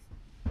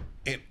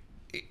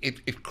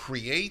 it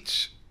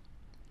creates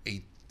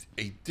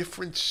a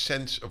different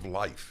sense of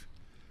life.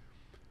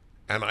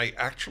 And I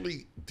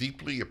actually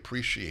deeply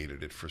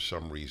appreciated it for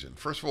some reason.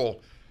 First of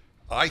all,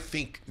 I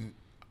think,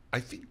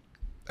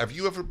 have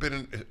you ever been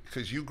in,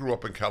 because you grew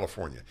up in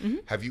California,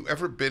 have you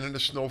ever been in a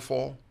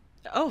snowfall?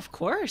 Oh, of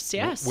course,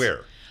 yes.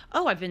 Where?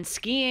 Oh, I've been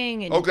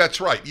skiing. And, oh,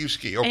 that's right. You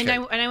ski. Okay.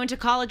 And I went to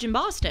college in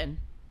Boston.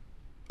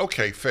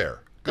 Okay, fair.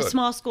 Good. A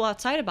small school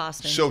outside of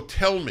Boston. So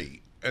tell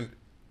me, and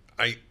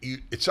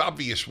it's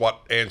obvious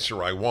what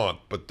answer I want,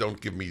 but don't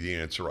give me the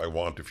answer I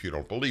want if you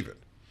don't believe it.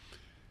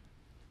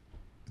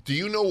 Do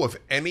you know of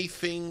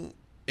anything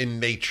in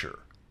nature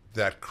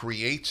that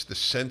creates the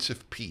sense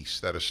of peace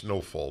that a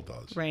snowfall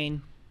does?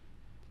 Rain.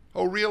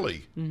 Oh,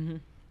 really? Mm-hmm.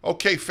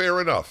 Okay, fair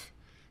enough.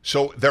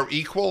 So they're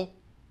equal?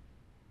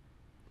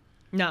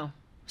 No.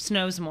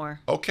 Snow's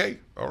more. Okay.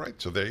 All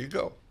right. So there you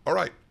go. All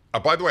right.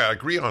 By the way, I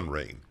agree on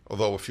rain.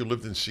 Although if you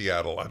lived in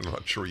Seattle, I'm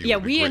not sure you would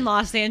agree. Yeah, we in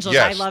Los Angeles,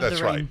 yes, I love the rain.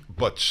 Yes, that's right.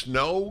 But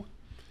snow,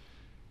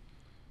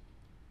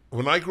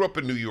 when I grew up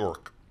in New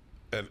York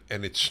and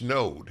it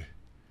snowed,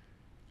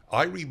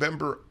 I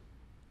remember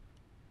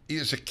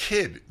as a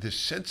kid this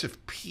sense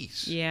of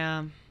peace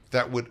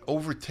that would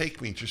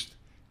overtake me. Just,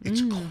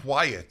 it's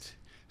quiet.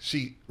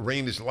 See,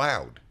 rain is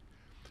loud.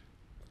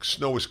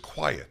 Snow is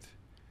quiet.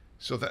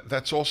 So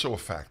that's also a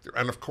factor.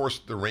 And of course,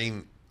 the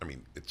rain, I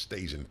mean, it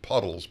stays in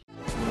puddles.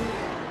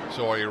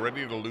 So are you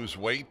ready to lose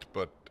weight,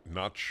 but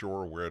not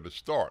sure where to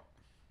start?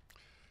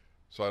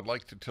 So I'd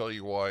like to tell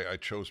you why I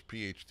chose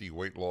PhD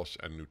Weight Loss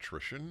and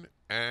Nutrition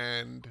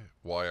and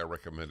why I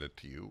recommend it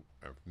to you.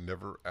 I've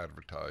never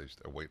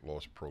advertised a weight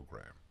loss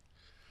program.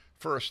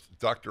 First,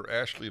 Dr.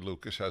 Ashley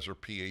Lucas has her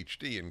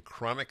PhD in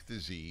chronic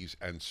disease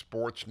and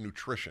sports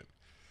nutrition.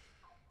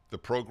 The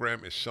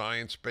program is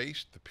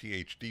science-based. The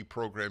PhD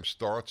program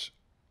starts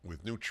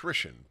with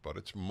nutrition, but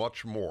it's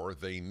much more.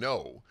 They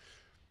know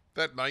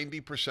that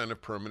 90%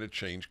 of permanent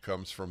change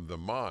comes from the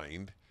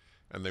mind,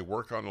 and they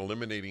work on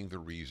eliminating the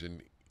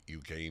reason you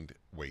gained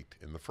weight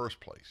in the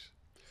first place.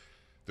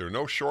 There are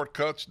no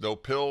shortcuts, no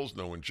pills,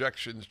 no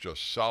injections,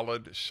 just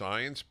solid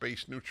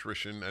science-based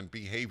nutrition and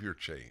behavior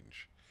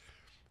change.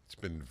 It's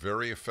been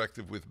very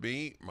effective with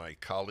me. My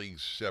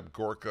colleagues Seb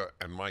Gorka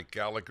and Mike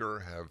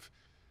Gallagher have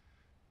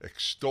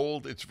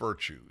extolled its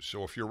virtues.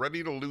 So if you're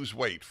ready to lose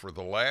weight for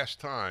the last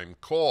time,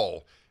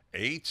 call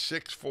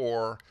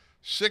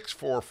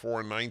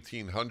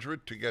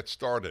 864-644-1900 to get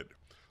started,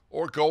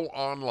 or go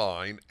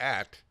online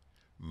at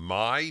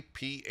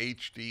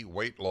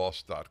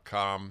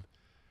myphdweightloss.com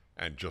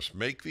and just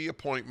make the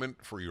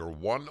appointment for your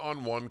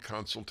one-on-one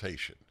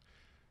consultation.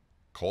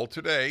 Call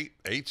today,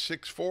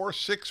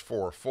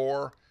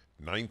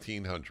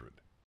 864-644-1900.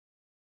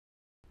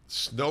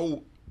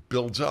 Snow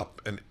builds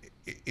up, and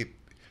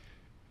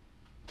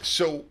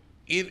so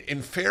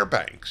in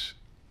Fairbanks,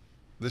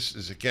 this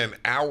is again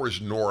hours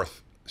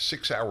north,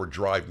 6-hour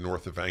drive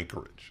north of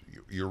Anchorage.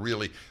 You're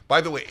really, by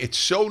the way, it's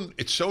so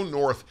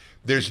north.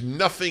 There's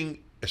nothing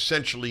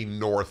essentially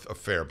north of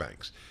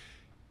Fairbanks.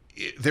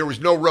 There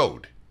is no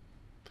road.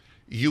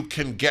 You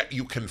can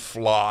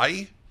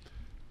fly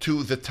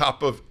to the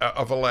top of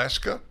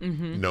Alaska,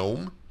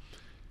 Nome,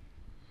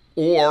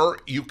 or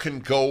you can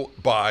go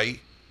by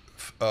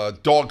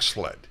dog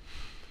sled.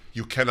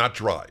 You cannot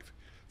drive.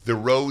 The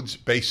roads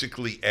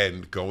basically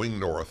end going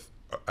north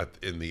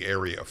in the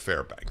area of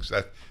Fairbanks.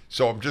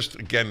 So I'm just,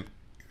 again,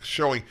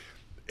 showing,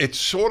 it's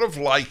sort of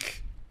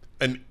like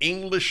an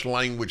English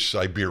language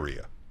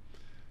Siberia,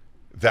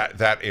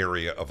 that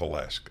area of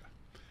Alaska.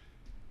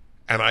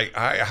 And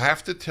I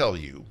have to tell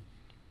you,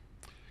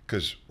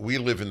 because we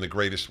live in the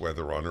greatest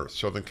weather on earth.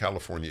 Southern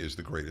California is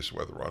the greatest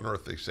weather on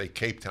earth. They say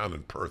Cape Town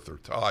and Perth are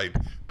tied,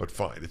 but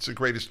fine. It's the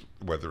greatest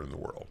weather in the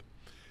world.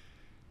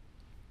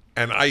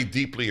 And I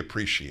deeply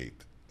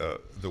appreciate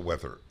the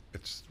weather.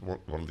 It's one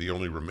of the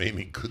only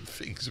remaining good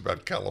things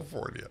about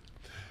California.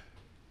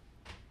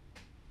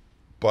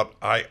 But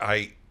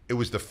it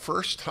was the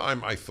first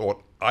time I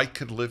thought I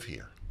could live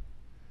here.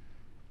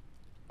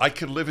 I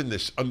could live in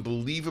this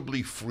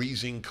unbelievably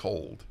freezing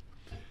cold.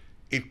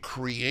 It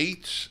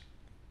creates,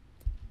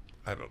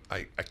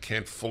 I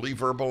can't fully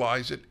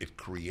verbalize it. It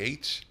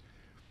creates,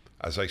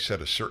 as I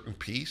said, a certain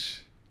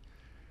peace,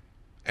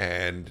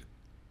 and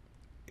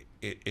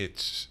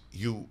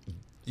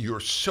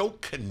you're so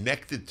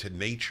connected to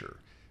nature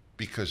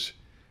because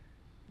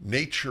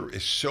nature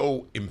is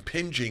so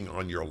impinging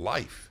on your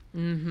life.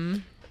 Mm-hmm.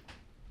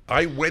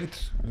 I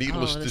went,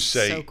 needless to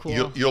say, so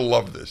cool. You'll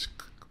love this.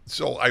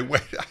 So I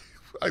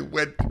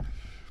went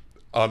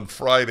on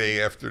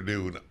Friday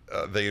afternoon.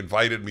 They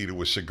invited me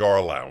to a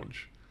cigar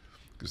lounge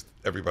because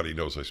everybody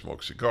knows I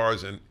smoke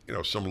cigars, and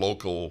some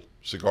local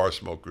cigar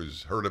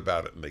smokers heard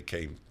about it and they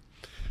came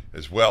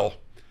as well.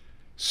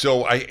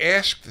 So I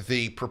asked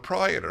the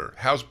proprietor,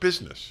 "How's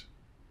business?"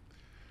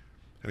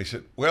 And he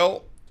said,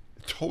 "Well,"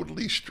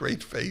 totally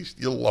straight-faced,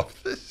 "you'll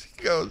love this."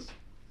 He goes,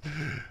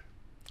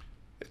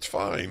 "It's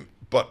fine,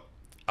 but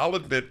I'll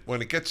admit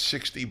when it gets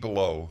 60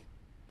 below,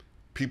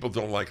 people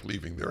don't like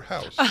leaving their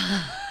house."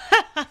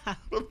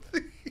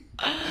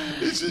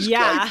 Is this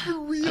guy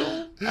for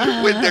real?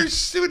 when they're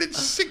suited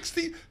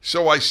 60.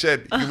 So I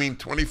said, you mean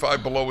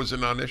 25 below is a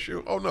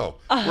non-issue? Oh, no.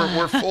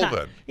 We're full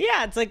then.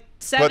 Yeah, it's like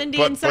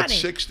 70 and sunny. But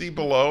 60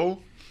 below,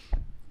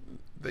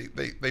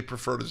 they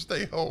prefer to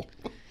stay home.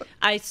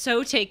 I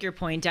so take your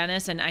point,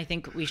 Dennis, and I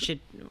think we should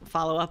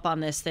follow up on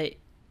this, that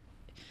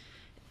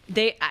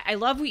I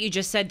love what you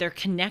just said. They're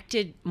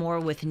connected more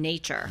with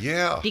nature.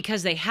 Yeah.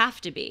 Because they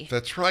have to be.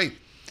 That's right.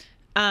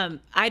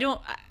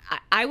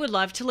 I would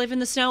love to live in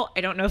the snow.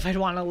 I don't know if I'd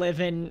want to live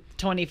in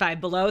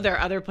 25 below. There are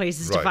other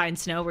places to find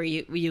snow where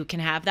you can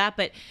have that.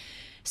 But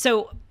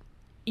so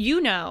you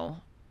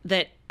know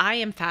that I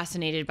am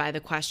fascinated by the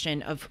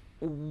question of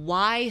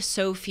why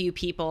so few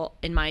people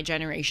in my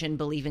generation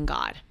believe in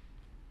God.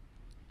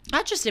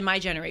 Not just in my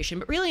generation,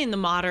 but really in the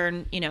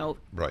modern,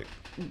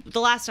 the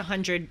last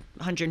 100,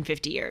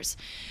 150 years.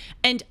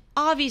 And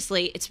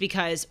obviously it's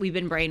because we've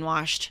been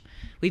brainwashed.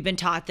 We've been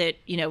taught that,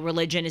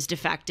 religion is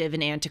defective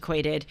and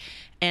antiquated.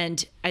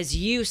 And as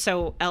you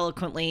so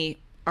eloquently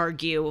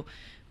argue,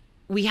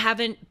 we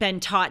haven't been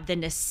taught the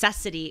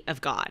necessity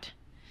of God.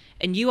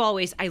 And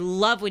I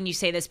love when you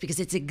say this because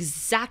it's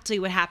exactly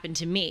what happened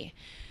to me.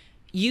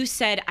 You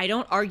said, I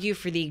don't argue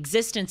for the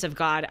existence of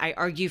God. I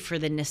argue for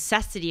the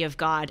necessity of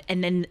God.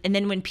 And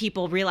then when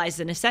people realize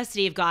the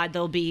necessity of God,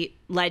 they'll be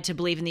led to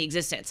believe in the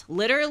existence.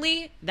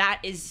 Literally, that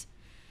is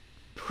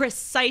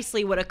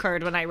precisely what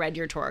occurred when I read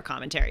your Torah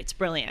commentary. It's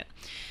brilliant.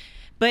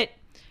 But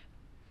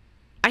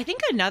I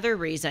think another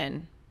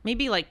reason,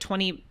 maybe like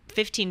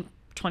 20%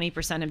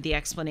 of the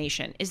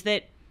explanation, is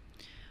that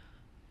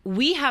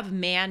we have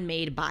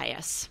man-made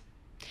bias.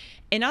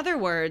 In other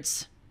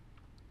words,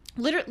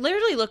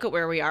 literally look at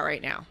where we are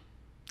right now.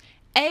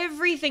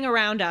 Everything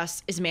around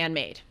us is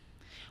man-made.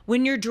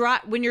 When you're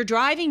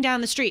driving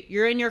down the street,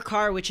 you're in your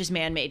car, which is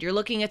man-made. You're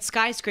looking at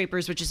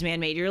skyscrapers, which is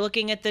man-made. You're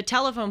looking at the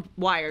telephone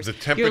wires. The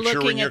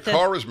temperature in your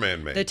car is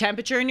man-made. The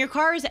temperature in your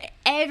car is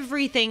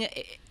everything.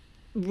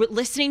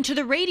 Listening to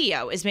the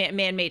radio is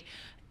man-made.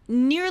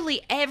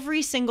 Nearly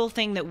every single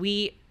thing that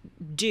we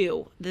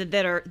do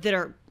that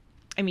are,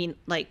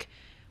 like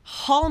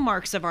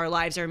hallmarks of our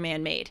lives are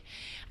man-made.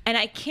 And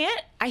I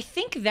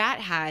think that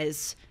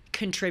has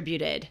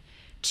contributed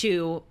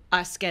to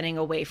us getting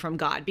away from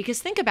God.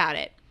 Because think about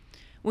it.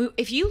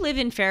 If you live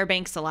in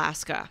Fairbanks,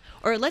 Alaska,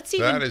 or let's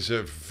even... That is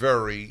a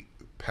very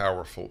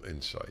powerful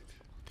insight.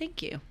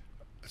 Thank you.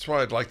 That's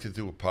why I'd like to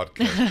do a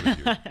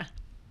podcast with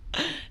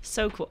you.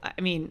 So cool.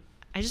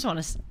 I just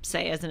want to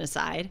say as an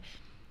aside,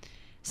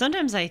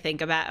 sometimes I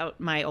think about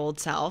my old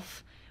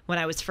self when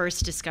I was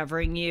first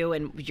discovering you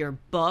and your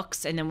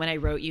books, and then when I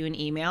wrote you an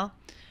email.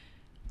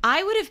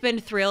 I would have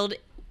been thrilled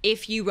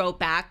if you wrote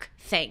back,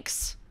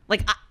 thanks.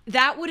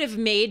 That would have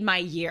made my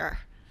year.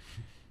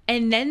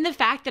 And then the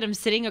fact that I'm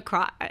sitting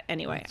across...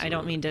 Anyway, I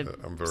don't mean to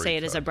say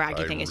it as a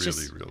braggy thing. It's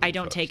just, I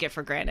don't take it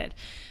for granted.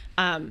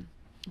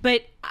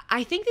 But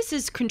I think this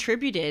has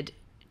contributed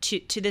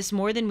to this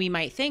more than we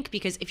might think,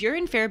 because if you're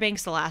in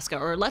Fairbanks, Alaska,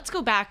 or let's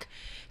go back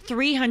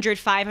 300,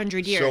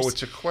 500 years... So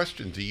it's a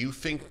question. Do you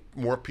think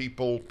more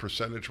people,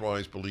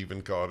 percentage-wise, believe in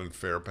God in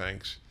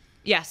Fairbanks?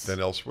 Yes. Than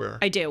elsewhere?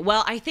 I do.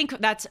 Well, I think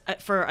that's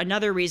for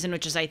another reason,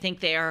 which is I think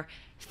they are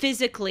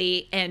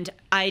physically and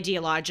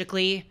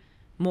ideologically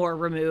more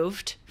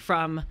removed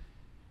from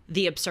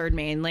the absurd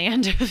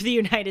mainland of the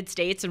United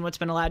States and what's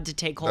been allowed to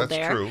take hold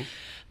there. That's true.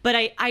 But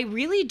I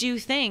really do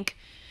think,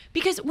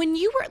 because when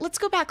you were, let's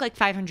go back like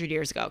 500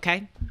 years ago,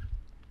 okay?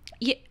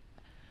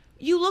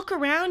 You look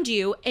around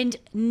you and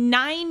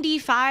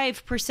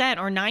 95%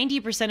 or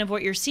 90% of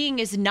what you're seeing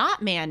is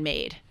not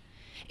man-made.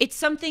 It's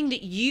something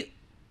that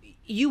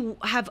you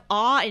have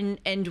awe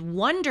and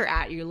wonder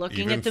at. You're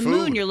looking Even at the food.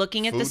 moon. You're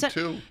looking at Food the sun.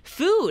 too.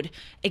 Food.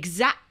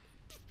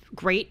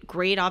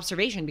 Great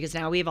observation, because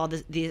now we have all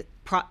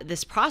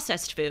this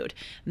processed food,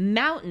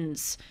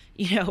 mountains,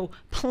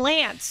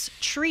 plants,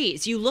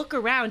 trees. You look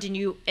around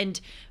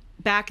and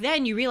back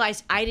then you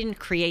realize I didn't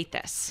create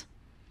this.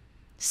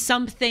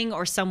 Something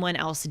or someone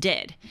else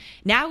did.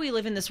 Now we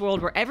live in this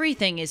world where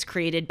everything is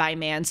created by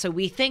man, so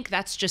we think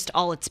that's just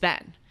all it's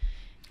been.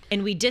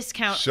 And we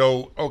discount.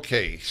 So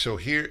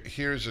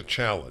here's a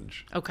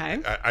challenge.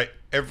 Okay.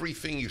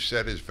 Everything you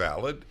said is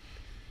valid,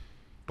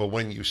 but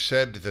when you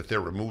said that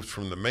they're removed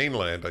from the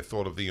mainland, I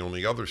thought of the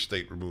only other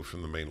state removed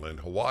from the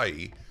mainland,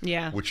 Hawaii.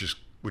 Yeah. Which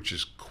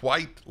is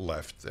quite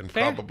left and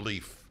Fair.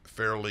 probably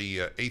fairly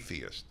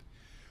atheist.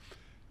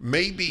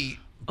 Maybe,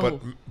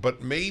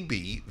 but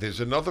maybe there's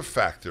another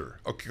factor.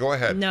 Okay, go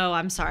ahead. No,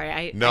 I'm sorry.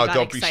 I No, got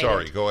don't excited. be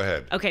sorry. Go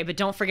ahead. Okay, but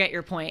don't forget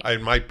your point.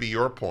 It might be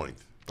your point,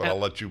 but I'll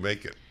let you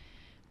make it.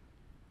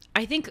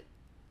 I think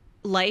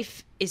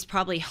life is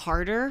probably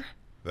harder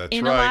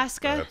in right.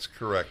 Alaska. That's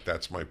correct.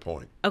 That's my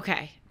point.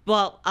 Okay.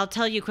 Well, I'll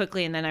tell you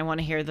quickly, and then I want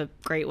to hear the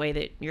great way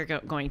that you're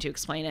going to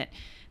explain it.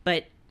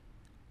 But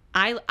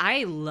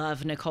I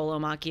love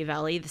Niccolò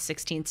Machiavelli, the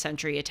 16th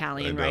century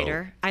Italian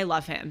writer. I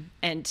love him.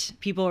 And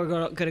people are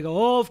going to go,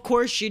 oh, of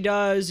course she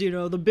does.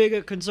 The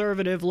bigot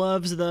conservative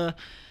loves the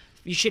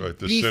you should Right,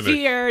 the be cynic.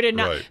 feared and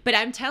not. Right. But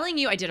I'm telling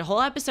you, I did a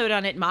whole episode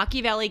on it.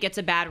 Machiavelli gets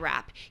a bad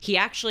rap. He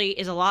actually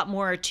is a lot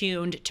more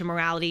attuned to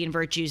morality and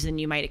virtues than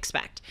you might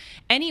expect.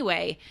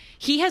 Anyway,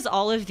 he has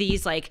all of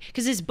these, like,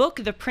 because his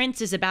book, The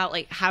Prince, is about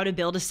like how to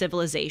build a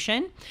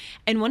civilization.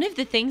 And one of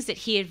the things that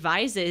he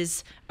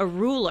advises a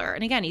ruler,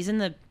 and again, he's in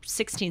the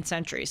 16th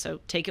century, so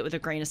take it with a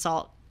grain of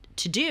salt,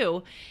 to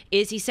do,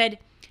 is he said,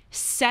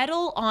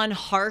 settle on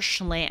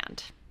harsh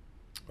land.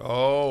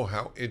 Oh,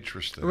 how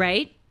interesting.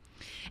 Right?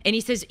 And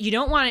he says, you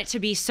don't want it to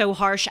be so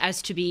harsh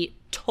as to be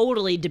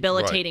totally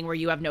debilitating, where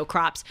you have no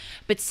crops,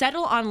 but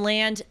settle on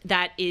land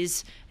that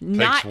is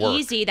not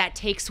easy, that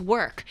takes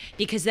work,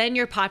 because then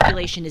your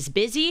population is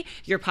busy,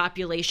 your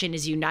population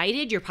is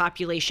united, your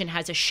population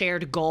has a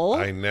shared goal.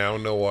 I now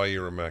know why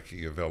you're a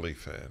Machiavelli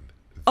fan.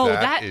 Oh,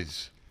 that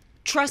is,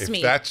 trust me.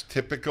 If that's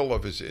typical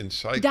of his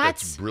insight,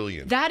 that's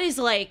brilliant. That is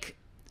like,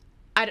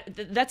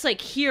 that's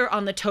like here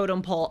on the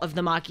totem pole of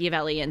the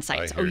Machiavelli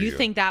insights. Oh, you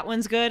think that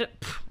one's good?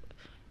 Pfft,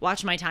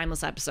 watch my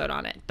timeless episode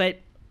on it. But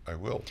I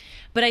will.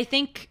 But I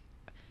think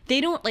they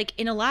don't, like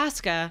in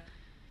Alaska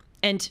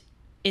and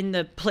in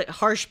the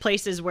harsh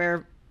places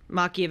where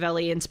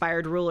Machiavelli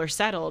inspired rulers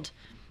settled,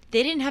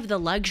 they didn't have the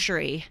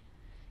luxury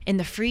in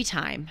the free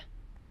time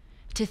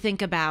to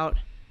think about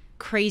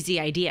crazy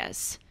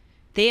ideas.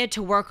 They had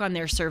to work on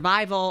their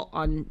survival,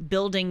 on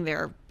building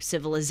their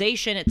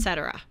civilization,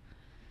 etc.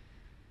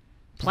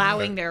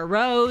 Plowing their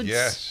roads.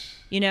 Yes.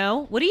 You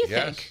know, what do you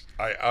think?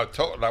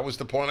 That was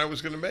the point I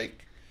was going to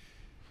make.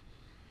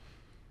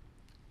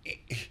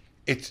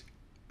 It's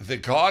the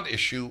God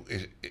issue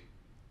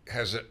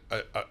has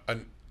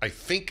I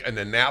think an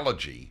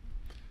analogy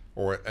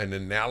or an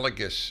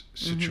analogous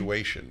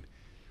situation.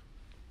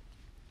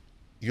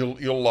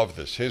 You'll love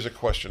this. Here's a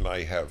question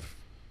I have,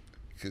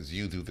 because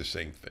you do the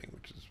same thing,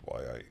 which is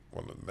why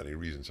one of the many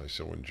reasons I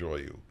so enjoy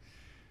you,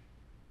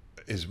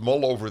 is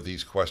mull over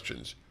these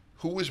questions.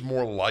 Who is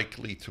more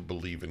likely to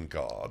believe in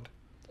God,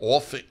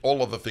 all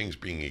other things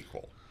being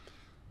equal?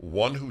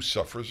 One who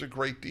suffers a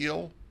great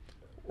deal,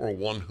 or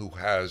one who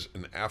has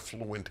an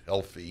affluent,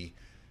 healthy,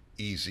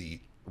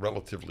 easy,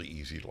 relatively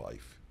easy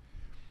life?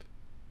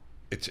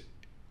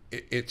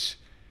 It's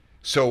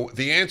so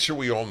the answer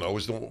we all know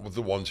is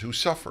the ones who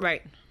suffer.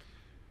 Right.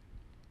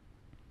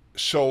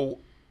 So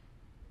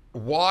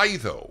why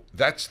though?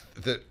 That's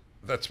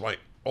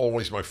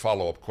always my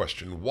follow-up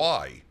question.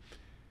 Why?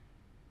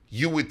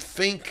 You would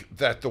think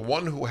that the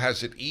one who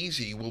has it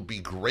easy will be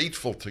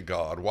grateful to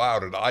God. Wow,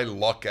 did I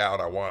luck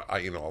out? I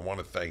want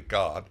to thank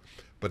God.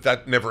 But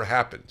that never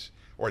happens.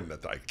 Or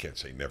I can't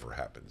say never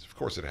happens. Of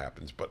course it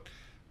happens, but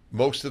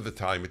most of the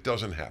time it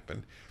doesn't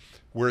happen.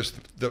 Whereas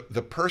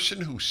the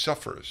person who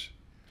suffers,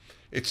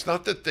 it's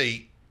not that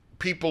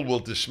people will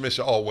dismiss,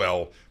 oh,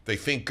 well, they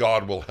think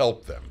God will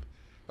help them.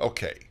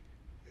 Okay.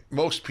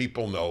 Most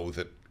people know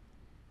that.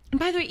 And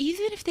by the way,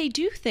 even if they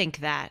do think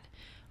that,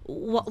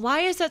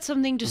 why is that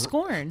something to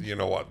scorn? You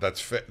know what?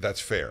 That's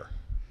fair.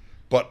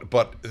 But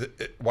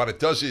what it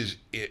does is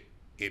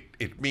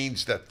it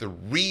means that the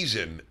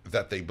reason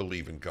that they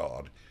believe in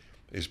God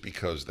is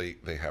because they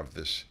have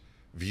this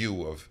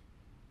view of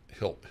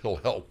he'll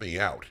help me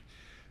out.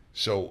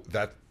 So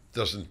that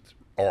doesn't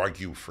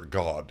argue for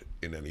God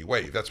in any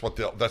way. That's what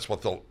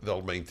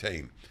they'll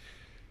maintain.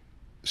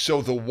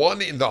 So the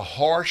one in the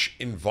harsh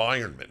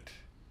environment,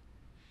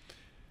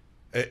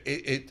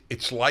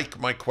 it's like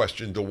my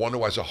question, the one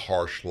who has a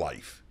harsh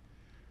life.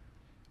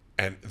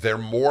 And they're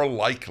more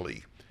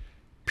likely.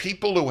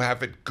 People who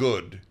have it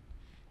good,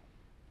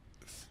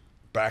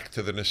 back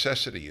to the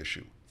necessity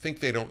issue, think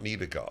they don't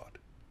need a God.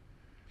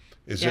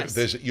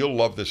 Yes. You'll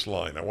love this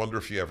line. I wonder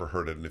if you ever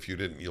heard it, and if you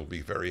didn't, you'll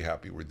be very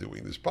happy we're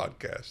doing this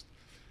podcast.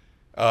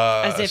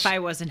 As if I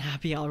wasn't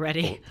happy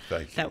already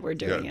that we're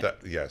doing it.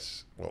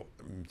 Yes, well,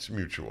 it's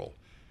mutual.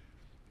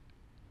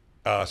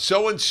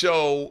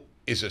 So-and-so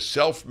is a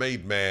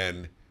self-made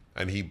man,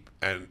 and he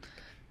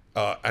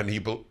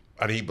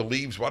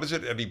believes, what is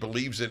it? And he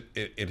believes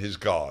in his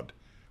God.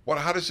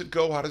 How does it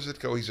go? How does it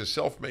go? He's a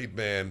self-made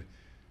man,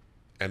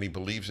 and he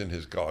believes in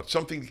his God.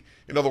 Something,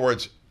 in other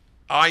words,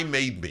 I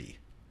made me.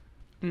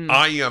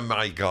 I am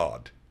my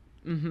God.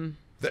 Mm-hmm.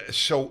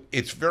 So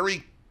it's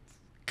very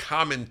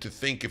common to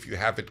think, if you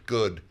have it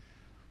good,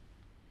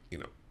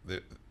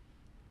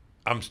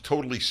 I'm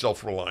totally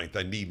self-reliant.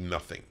 I need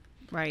nothing.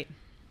 Right.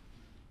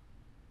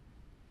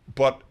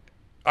 But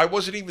I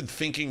wasn't even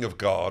thinking of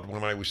God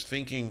when I was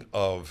thinking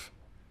of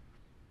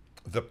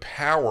the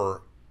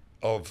power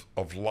of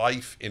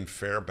life in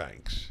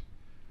Fairbanks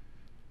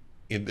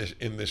in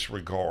this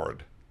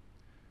regard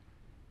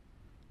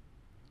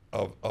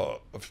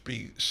of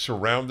being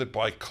surrounded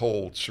by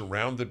cold,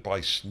 surrounded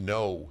by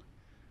snow.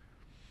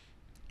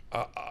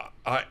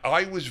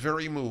 I was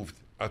very moved.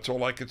 That's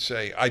all I could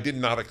say. I did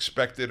not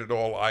expect it at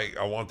all. I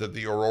wanted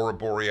the aurora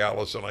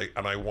borealis, and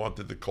I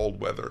wanted the cold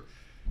weather,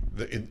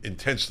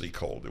 intensely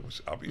cold. It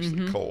was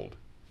obviously cold.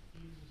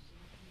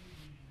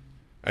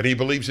 And he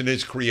believes in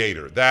his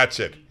creator. That's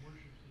it.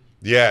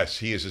 Yes,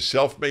 he is a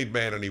self-made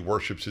man, and he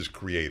worships his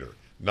creator.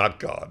 not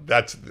God.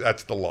 That's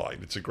the line.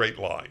 It's a great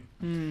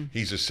line.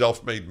 He's a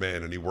self-made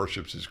man and he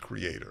worships his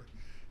creator.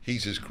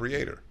 He's his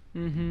creator.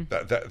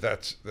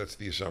 That's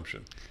the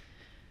assumption.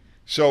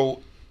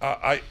 So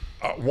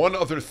one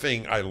other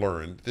thing I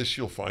learned, this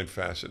you'll find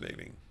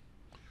fascinating.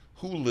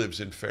 Who lives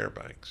in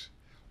Fairbanks?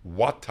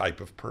 What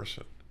type of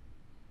person?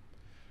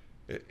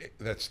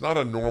 That's not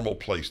a normal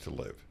place to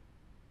live.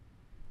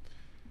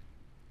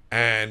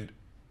 And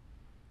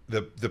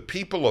the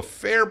people of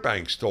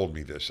Fairbanks told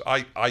me this.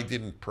 I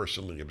didn't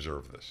personally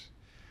observe this.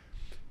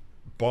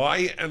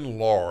 By and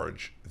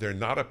large, they're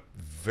not a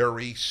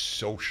very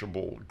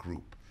sociable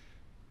group.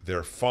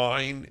 They're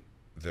fine.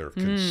 They're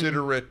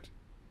considerate.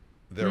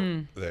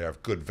 They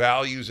have good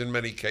values in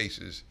many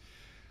cases.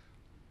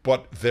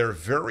 But they're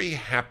very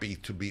happy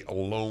to be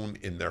alone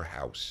in their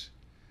house.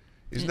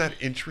 Isn't that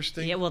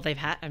interesting? Yeah, well, they've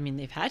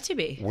had to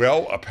be.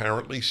 Well,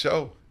 apparently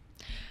so.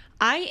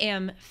 I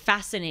am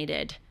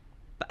fascinated.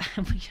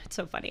 It's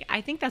so funny.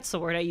 I think that's the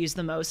word I use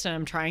the most, and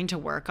I'm trying to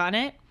work on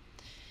it.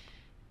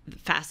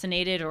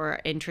 Fascinated or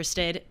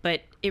interested,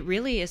 but it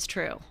really is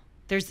true.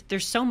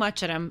 There's so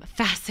much that I'm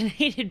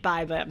fascinated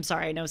by, but I'm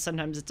sorry, I know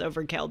sometimes it's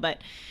overkill,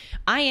 but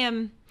I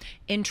am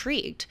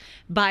intrigued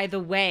by the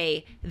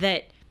way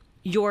that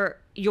your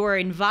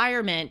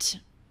environment,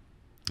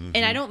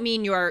 and I don't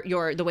mean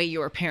the way you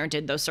were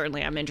parented, though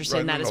certainly I'm interested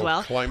in that as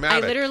well.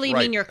 Climatic, I literally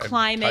mean your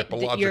climate,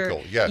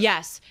 typological,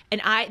 yes.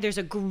 And there's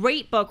a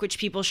great book which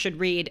people should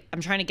read.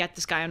 I'm trying to get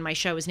this guy on my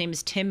show. His name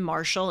is Tim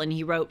Marshall, and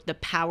he wrote The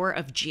Power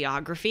of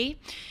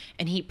Geography,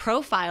 and he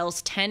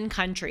profiles 10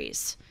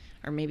 countries.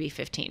 Or maybe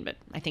 15, but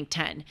I think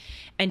 10.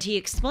 And he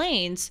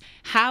explains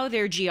how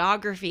their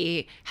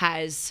geography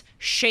has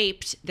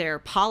shaped their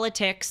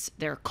politics,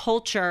 their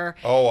culture.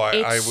 Oh,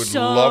 I would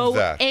love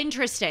that.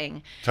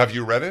 Interesting. Have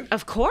you read it?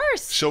 Of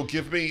course. So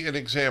give me an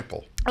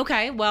example.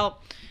 Okay,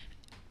 well,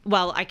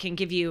 I can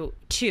give you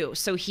two.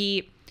 So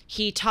he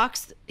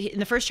talks, in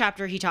the first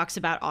chapter, he talks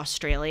about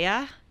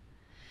Australia.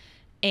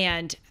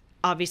 And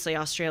obviously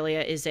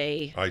Australia is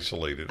a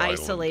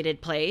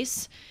isolated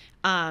place.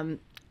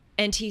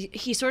 And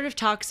he sort of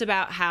talks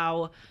about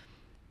how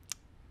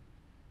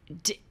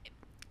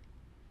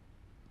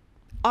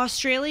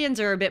Australians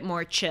are a bit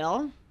more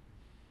chill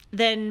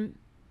than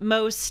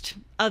most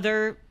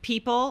other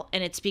people,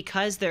 and it's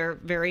because they're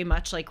very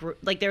much like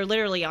they're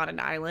literally on an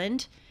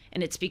island,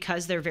 and it's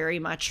because they're very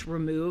much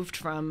removed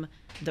from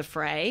the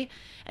fray,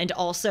 and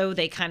also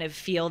they kind of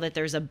feel that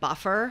there's a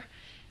buffer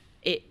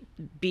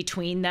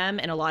between them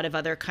and a lot of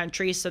other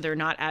countries, so they're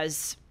not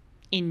as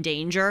in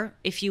danger,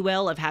 if you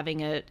will, of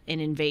having an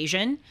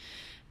invasion.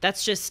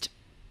 That's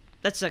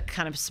a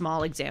kind of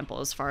small example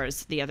as far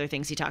as the other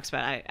things he talks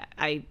about.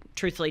 I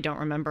truthfully don't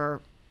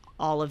remember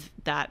all of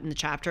that in the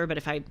chapter, but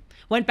if I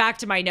went back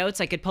to my notes,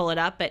 I could pull it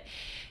up. But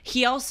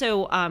he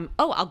also,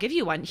 I'll give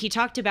you one. He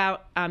talked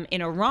about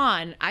in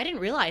Iran, I didn't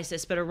realize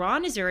this, but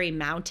Iran is very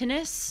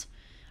mountainous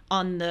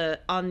on the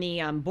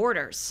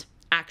borders,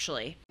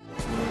 actually.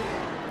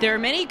 There are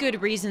many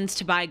good reasons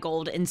to buy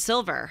gold and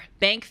silver.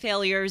 Bank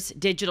failures,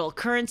 digital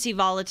currency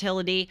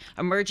volatility,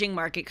 emerging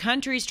market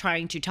countries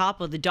trying to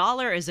topple the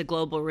dollar as a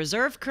global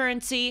reserve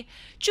currency.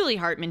 Julie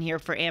Hartman here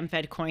for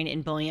AmFed Coin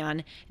and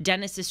Bullion,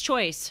 Dennis's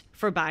choice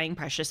for buying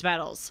precious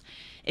metals.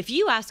 If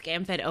you ask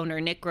AmFed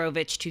owner Nick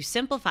Grovich to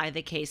simplify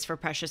the case for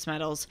precious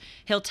metals,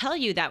 he'll tell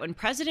you that when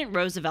President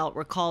Roosevelt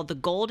recalled the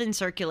gold in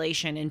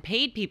circulation and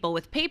paid people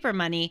with paper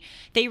money,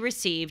 they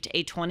received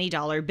a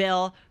 $20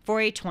 bill for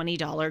a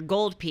 $20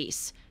 gold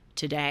piece.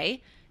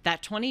 Today,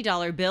 that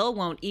 $20 bill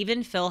won't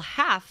even fill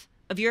half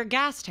of your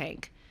gas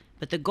tank,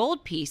 but the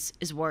gold piece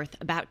is worth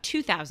about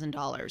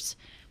 $2,000.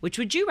 Which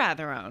would you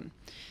rather own?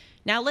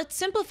 Now let's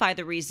simplify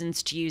the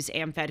reasons to use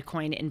AmFed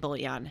Coin and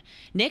Bullion.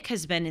 Nick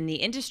has been in the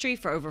industry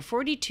for over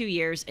 42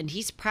 years, and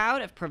he's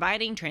proud of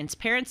providing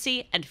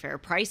transparency and fair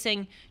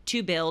pricing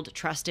to build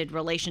trusted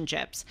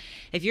relationships.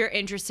 If you're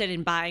interested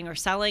in buying or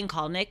selling,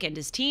 call Nick and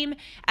his team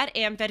at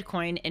AmFed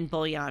Coin and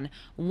Bullion,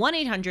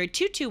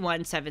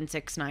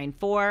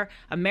 1-800-221-7694,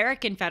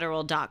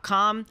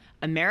 AmericanFederal.com,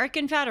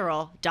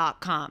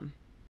 AmericanFederal.com.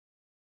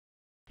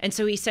 And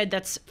so he said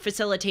that's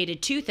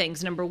facilitated two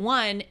things. Number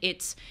one,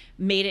 it's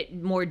made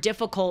it more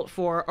difficult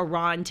for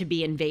Iran to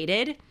be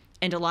invaded.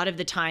 And a lot of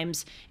the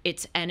times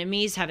its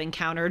enemies have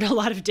encountered a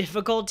lot of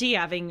difficulty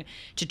having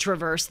to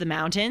traverse the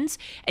mountains.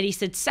 And he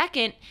said,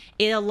 second,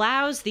 it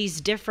allows these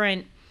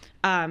different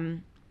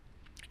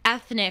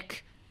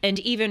ethnic and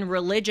even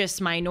religious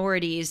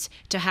minorities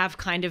to have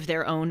kind of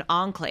their own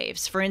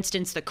enclaves. For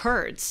instance, the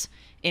Kurds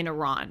in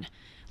Iran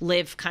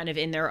live kind of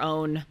in their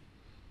own...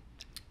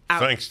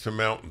 Thanks to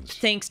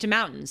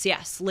mountains,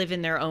 yes. Live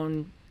in their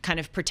own kind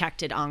of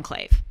protected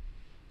enclave.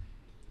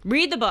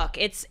 Read the book.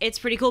 It's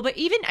pretty cool. But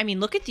even,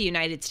 look at the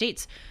United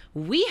States.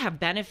 We have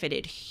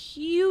benefited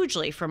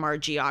hugely from our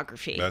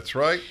geography. That's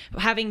right.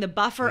 Having the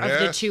buffer of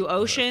the two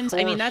oceans.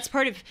 That's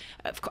part of,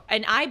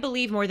 and I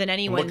believe more than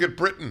anyone. Look at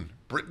Britain.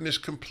 Britain is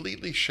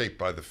completely shaped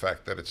by the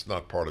fact that it's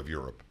not part of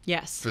Europe.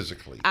 Yes.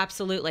 Physically.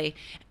 Absolutely.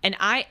 And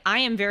I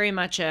am very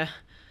much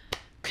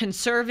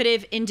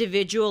conservative,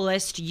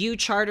 individualist, you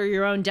charter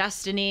your own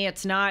destiny.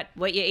 It's not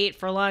what you ate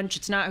for lunch.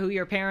 It's not who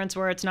your parents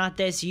were. It's not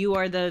this. You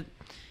are the,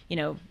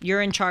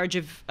 you're in charge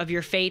of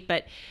your fate.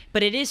 But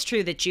it is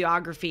true that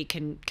geography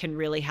can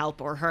really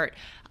help or hurt.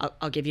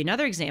 I'll give you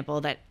another example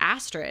that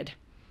Astrid,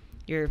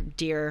 your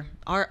dear,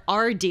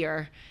 our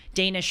dear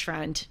Danish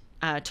friend,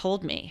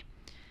 told me.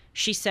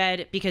 She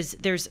said, because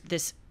there's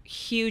this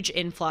huge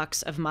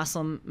influx of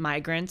Muslim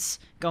migrants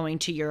going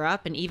to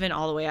Europe and even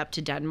all the way up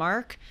to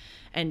Denmark.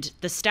 And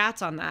the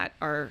stats on that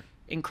are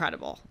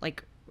incredible.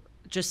 Like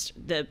just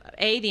the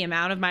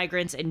amount of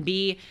migrants, and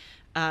B,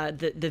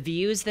 the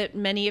views that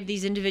many of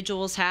these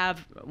individuals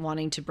have,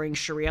 wanting to bring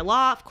Sharia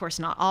law. Of course,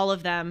 not all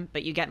of them,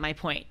 but you get my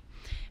point.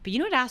 But you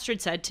know what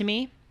Astrid said to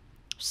me?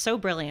 So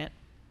brilliant.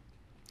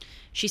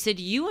 She said,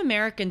 you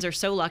Americans are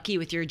so lucky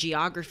with your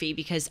geography,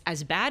 because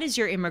as bad as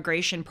your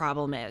immigration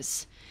problem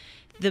is,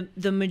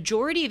 the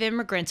majority of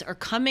immigrants are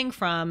coming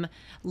from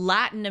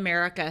Latin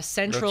America,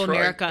 Central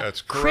America,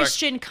 That's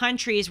Christian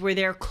countries where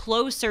they're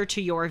closer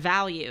to your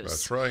values.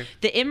 That's right.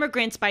 The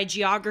immigrants by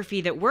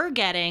geography that we're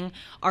getting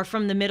are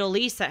from the Middle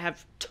East that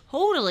have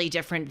totally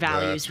different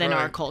values than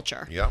our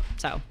culture. Yeah.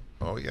 So.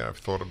 Oh, yeah. I've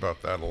thought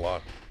about that a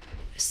lot.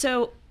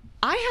 So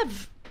I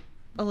have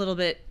a little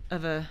bit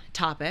of a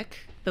topic,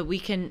 but we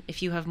can,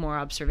 if you have more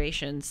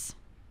observations,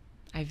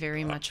 I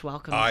very much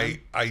welcome them.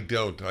 I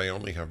don't. I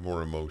only have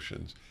more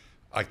emotions.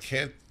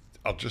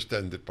 I'll just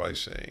end it by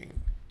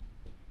saying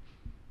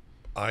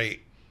I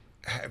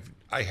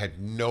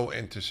had no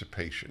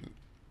anticipation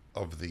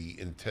of the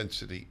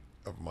intensity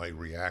of my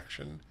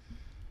reaction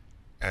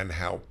and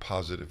how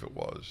positive it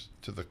was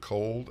to the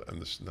cold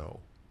and the snow.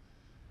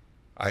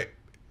 I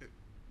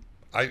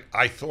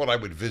thought I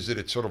would visit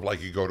it sort of like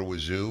you go to a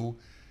zoo.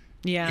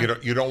 Yeah.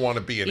 You don't want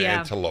to be an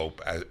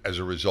antelope as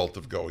a result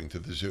of going to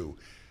the zoo.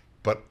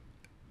 But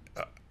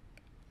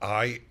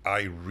I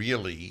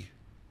really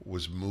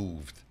was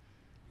moved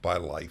by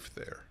life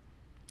there.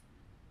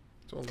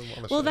 That's all I want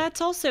to say. Well,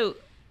 that's also,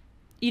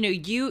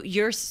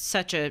 you're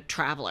such a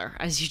traveler.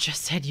 As you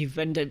just said, you've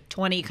been to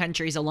 20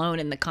 countries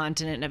alone in the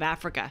continent of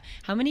Africa.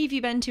 How many have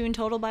you been to in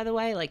total, by the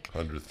way?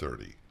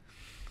 130.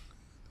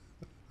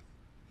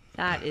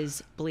 That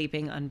is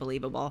bleeping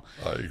unbelievable.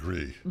 I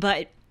agree.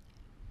 But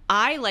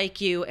I, like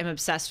you, am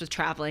obsessed with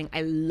traveling.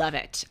 I love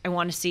it. I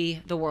want to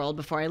see the world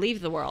before I leave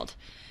the world.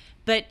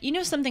 But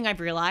something I've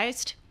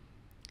realized?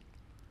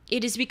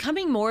 It is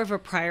becoming more of a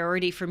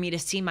priority for me to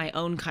see my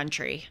own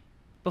country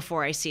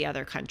before I see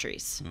other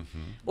countries. Mm-hmm.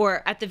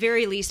 Or at the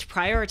very least,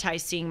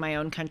 prioritize seeing my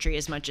own country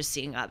as much as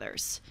seeing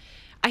others.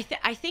 I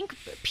think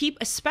people,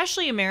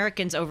 especially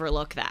Americans,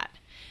 overlook that.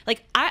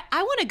 I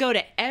want to go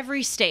to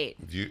every state.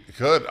 You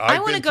could. I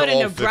want to go to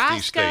all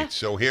Nebraska. 50 states.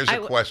 So here's a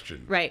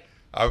question. Right.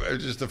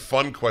 It's just a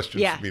fun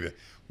question for me to.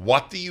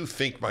 What do you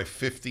think my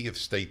 50th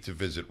state to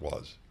visit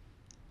was?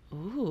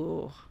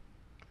 Ooh.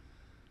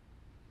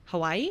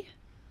 Hawaii?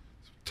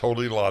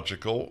 Totally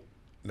logical.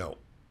 No.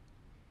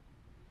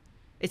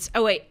 It's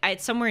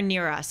somewhere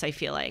near us, I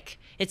feel like.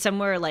 It's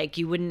somewhere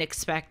you wouldn't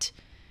expect.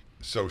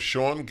 So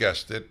Sean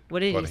guessed it.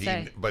 What did he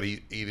say? But he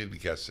didn't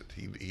guess it.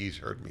 He's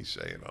heard me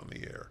say it on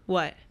the air.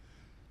 What?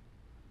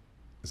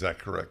 Is that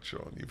correct,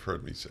 Sean? You've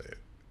heard me say it.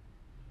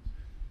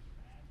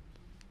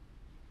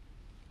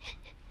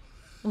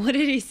 What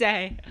did he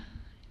say?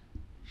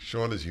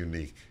 Sean is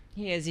unique.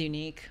 He is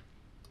unique.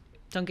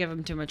 Don't give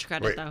him too much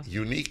credit, though.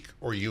 Unique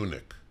or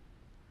eunuch?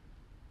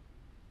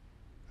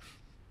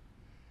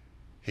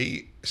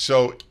 He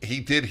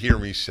did hear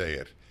me say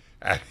it.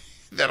 And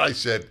then I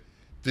said,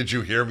 "Did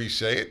you hear me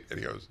say it?" And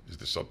he goes, "Is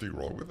there something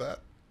wrong with that?"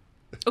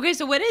 Okay,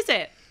 so what is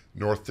it?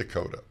 North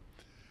Dakota.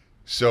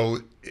 So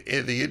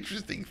the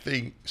interesting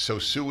thing, so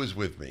Sue is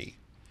with me.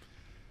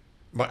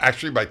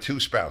 Actually, my two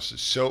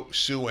spouses,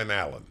 Sue and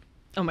Alan.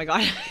 Oh my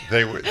God.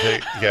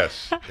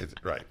 Yes,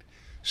 right.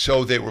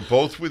 So they were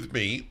both with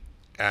me,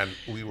 and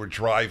we were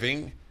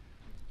driving.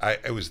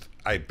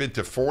 I'd been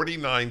to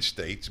 49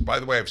 states.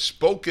 By the way, I've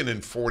spoken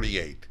in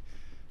 48.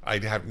 I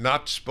have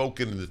not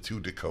spoken in the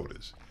two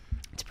Dakotas.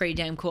 It's pretty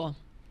damn cool.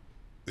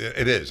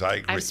 It is. I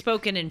agree. I've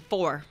spoken in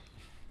 4.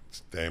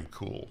 It's damn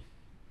cool.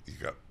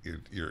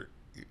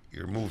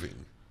 You're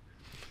moving.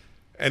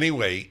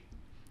 Anyway,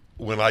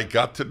 when I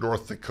got to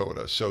North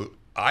Dakota, so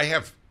I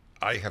have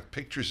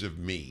pictures of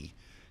me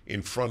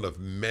in front of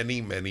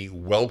many, many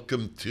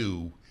welcome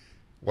to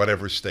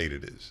whatever state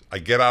it is. I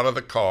get out of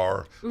the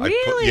car.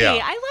 Really?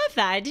 I love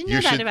that. I didn't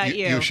know that about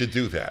you. You should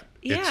do that.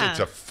 Yeah. It's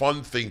a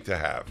fun thing to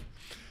have.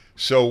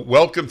 So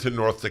welcome to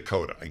North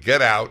Dakota. I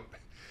get out.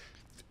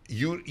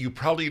 You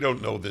probably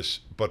don't know this,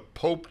 but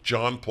Pope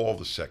John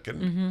Paul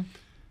II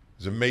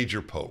is a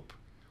major pope.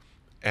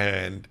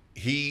 And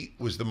he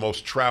was the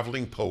most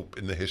traveling pope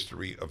in the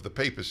history of the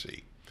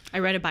papacy. I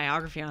read a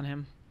biography on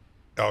him.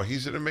 Oh,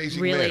 he's an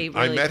amazing man. Really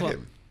I met cool.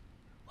 him.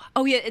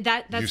 Oh, yeah,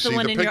 that's the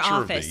one in your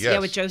office. Yes. Yeah,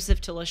 with Joseph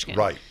Telushkin.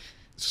 Right.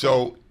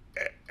 So,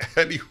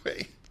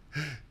 anyway,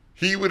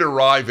 he would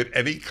arrive at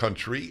any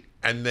country,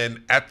 and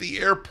then at the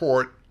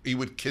airport, he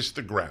would kiss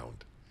the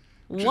ground,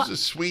 which is a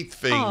sweet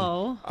thing.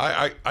 Oh.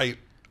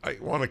 I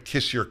want to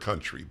kiss your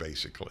country,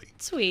 basically.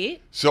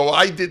 Sweet. So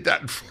I did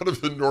that in front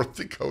of the North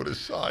Dakota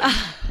side.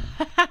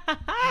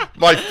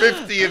 My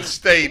 50th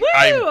state, Woo!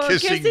 I'm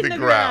kissing the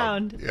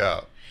ground.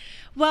 Yeah.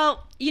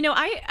 Well,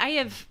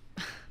 I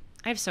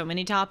have so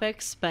many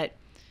topics, but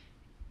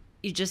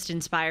you just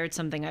inspired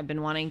something I've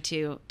been wanting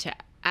to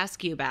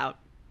ask you about.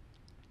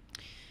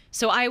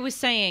 So I was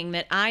saying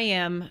that I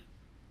am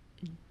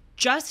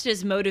just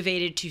as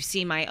motivated to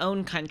see my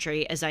own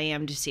country as I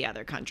am to see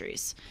other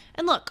countries.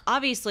 And look,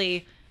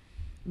 obviously,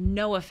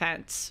 no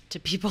offense to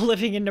people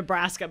living in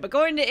Nebraska, but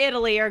going to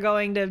Italy or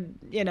going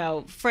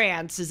to,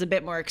 France is a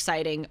bit more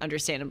exciting,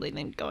 understandably,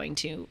 than going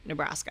to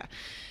Nebraska.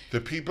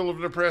 The people of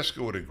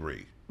Nebraska would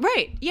agree.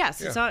 Right.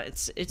 Yes. Yeah.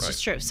 It's right.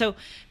 Just true. So,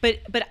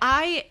 but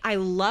I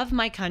love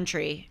my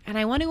country and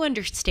I want to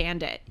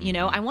understand it.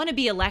 I want to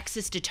be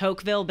Alexis de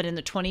Tocqueville, but in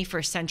the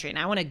 21st century. And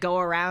I want to go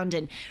around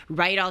and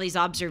write all these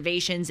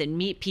observations and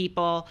meet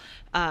people.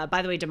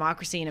 By the way,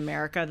 Democracy in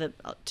America,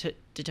 the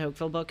de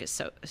Tocqueville book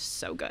is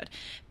so good,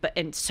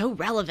 and so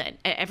relevant.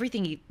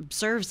 Everything he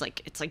observes,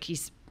 it's like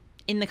he's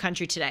in the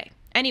country today.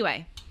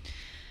 Anyway.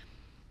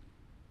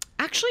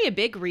 Actually, a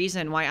big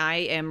reason why I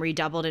am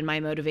redoubled in my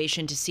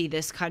motivation to see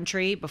this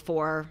country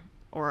before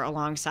or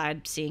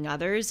alongside seeing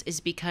others is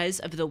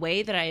because of the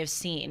way that I have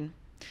seen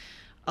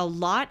a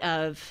lot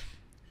of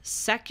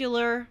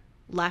secular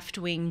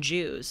left-wing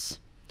Jews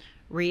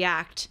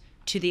react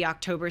to the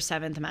October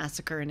 7th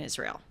massacre in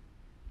Israel.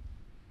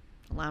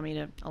 Allow me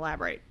to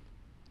elaborate.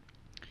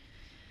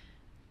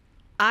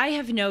 I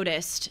have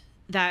noticed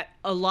that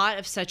a lot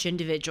of such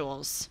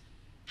individuals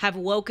have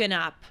woken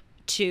up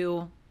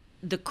to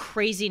the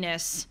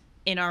craziness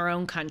in our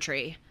own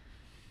country,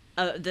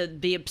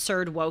 the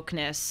absurd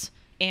wokeness,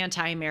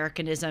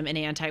 anti-Americanism and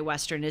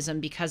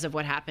anti-Westernism because of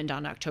what happened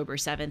on October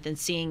 7th, and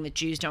seeing that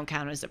Jews don't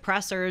count as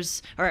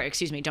oppressors,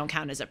 don't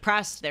count as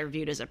oppressed, they're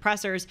viewed as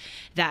oppressors,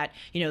 that,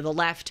 the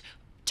left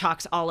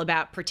talks all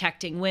about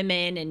protecting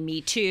women and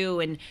Me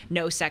Too and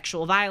no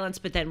sexual violence,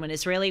 but then when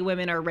Israeli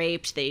women are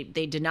raped, they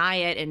deny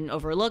it and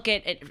overlook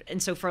it.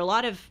 And so for a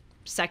lot of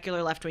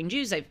secular left-wing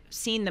Jews, I've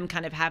seen them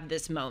kind of have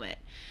this moment.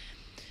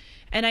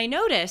 And I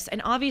notice,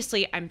 and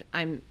obviously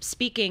I'm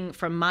speaking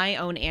from my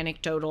own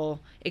anecdotal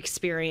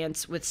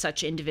experience with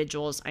such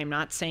individuals. I'm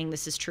not saying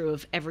this is true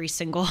of every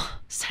single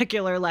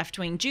secular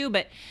left-wing Jew,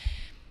 but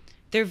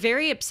they're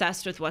very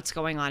obsessed with what's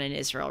going on in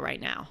Israel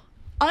right now.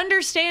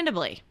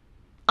 Understandably,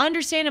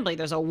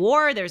 there's a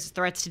war, there's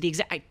threats to the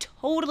I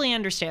totally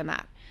understand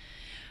that.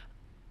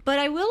 But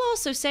I will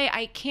also say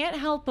I can't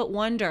help but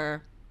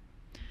wonder,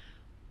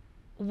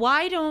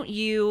 why don't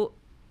you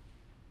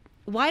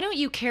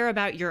care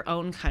about your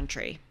own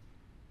country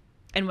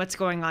and what's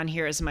going on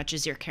here as much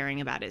as you're caring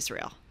about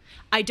Israel?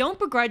 I don't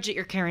begrudge that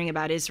you're caring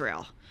about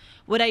Israel.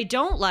 What I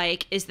don't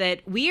like is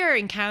that we are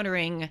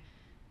encountering,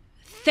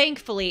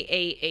 thankfully,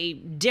 a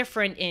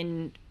different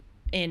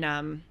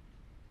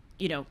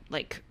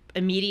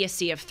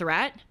immediacy of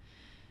threat,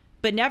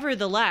 but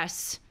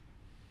nevertheless,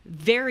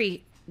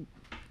 very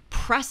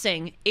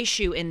pressing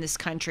issue in this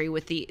country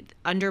with the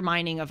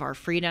undermining of our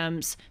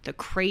freedoms, the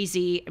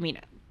crazy,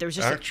 there's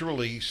just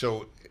actually,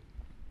 so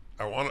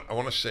I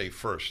want to say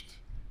first,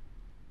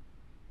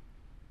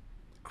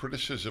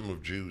 criticism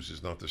of Jews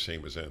is not the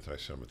same as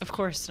anti-Semitism. Of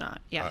course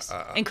not. Yes,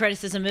 and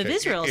criticism of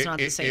Israel is not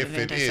the same as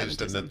anti-Semitism. If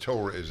it is, then the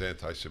Torah is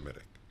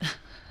anti-Semitic,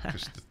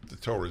 because the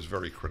Torah is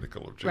very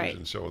critical of Jews, right.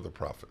 And so are the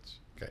prophets.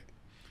 Okay.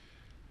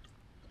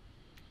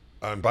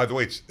 And by the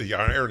way, the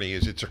irony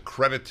is it's a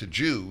credit to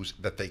Jews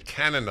that they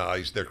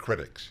canonized their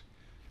critics.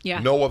 Yeah.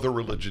 No other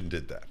religion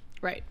did that.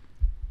 Right.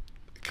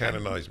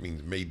 Canonized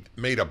means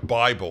made a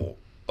Bible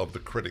of the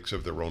critics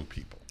of their own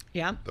people.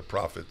 Yeah. The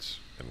prophets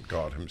and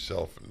God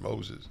himself and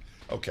Moses.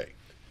 Okay.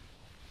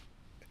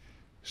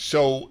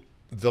 So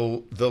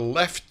the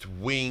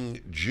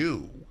left-wing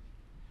Jew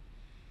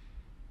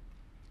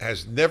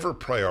has never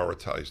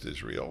prioritized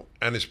Israel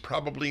and is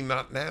probably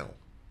not now.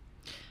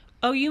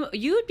 Oh, you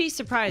would be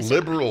surprised.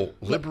 Liberal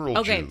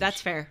okay, Jews.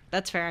 That's fair.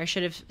 I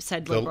should have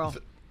said liberal.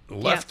 The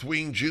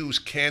left-wing Jews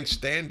can't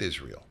stand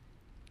Israel.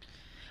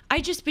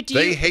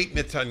 They hate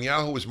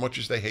Netanyahu as much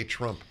as they hate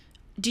Trump.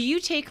 Do you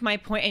take my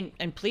point,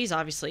 and please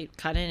obviously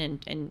cut in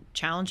and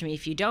challenge me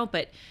if you don't,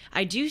 but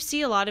I do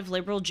see a lot of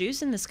liberal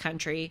Jews in this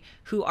country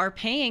who are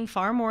paying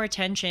far more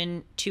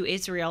attention to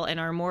Israel and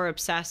are more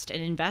obsessed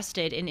and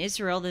invested in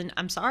Israel than,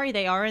 I'm sorry,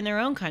 they are in their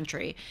own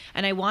country.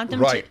 And I want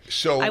them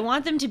I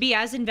want them to be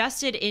as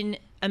invested in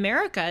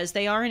America as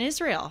they are in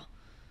Israel.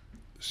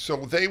 So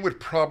they would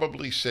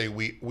probably say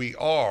we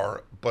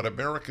are, but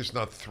America's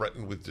not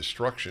threatened with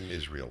destruction,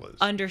 Israel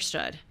is.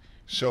 Understood.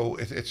 So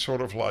it's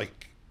sort of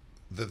like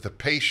the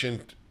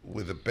patient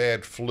with a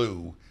bad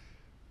flu.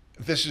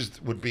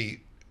 Would be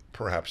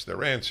perhaps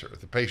their answer.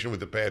 The patient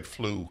with a bad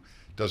flu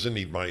doesn't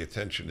need my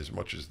attention as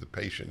much as the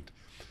patient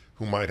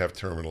who might have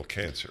terminal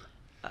cancer.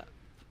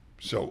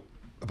 So,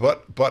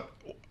 but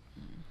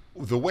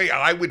the way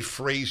I would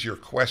phrase your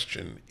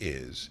question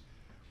is,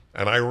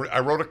 and I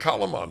wrote a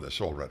column on this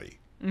already.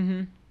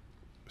 Mm-hmm.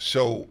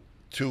 So,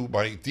 to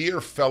my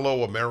dear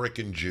fellow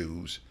American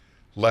Jews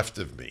left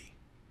of me,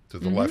 to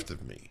the left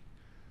of me.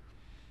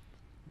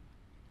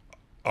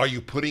 Are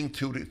you putting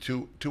two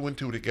and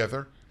two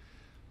together?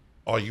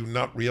 Are you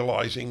not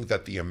realizing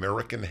that the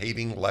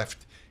American-hating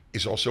left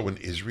is also an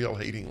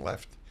Israel-hating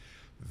left?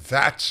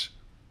 That's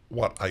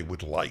what I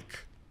would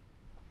like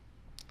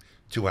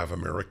to have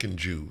American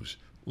Jews,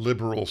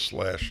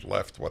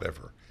 liberal/left,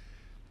 whatever,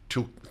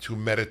 to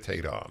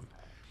meditate on.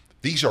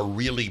 These are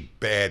really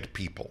bad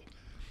people,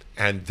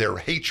 and their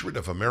hatred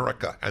of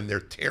America and their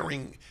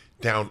tearing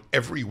down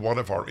every one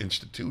of our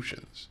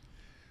institutions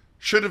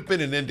should have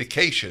been an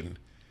indication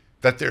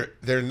that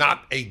they're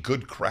not a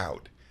good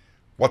crowd.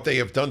 What they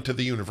have done to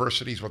the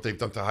universities, what they've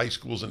done to high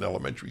schools and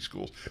elementary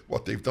schools,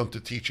 what they've done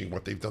to teaching,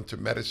 what they've done to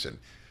medicine.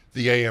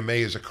 The AMA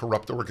is a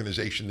corrupt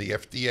organization. The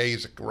FDA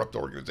is a corrupt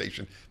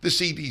organization. The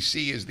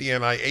CDC is, the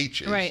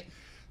NIH is. Right.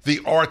 The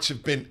arts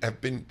have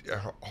been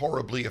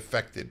horribly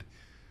affected.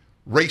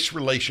 Race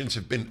relations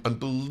have been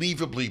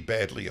unbelievably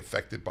badly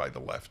affected by the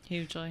left.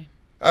 Hugely.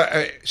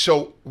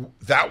 So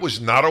that was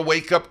not a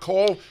wake-up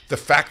call. The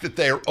fact that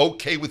they're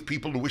okay with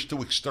people who wish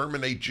to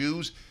exterminate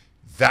Jews,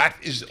 that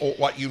is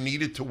what you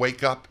needed to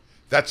wake up.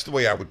 That's the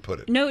way I would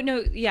put it. No,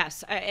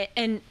 yes.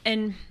 And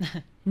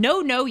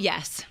no,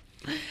 yes.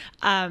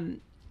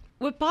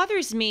 What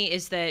bothers me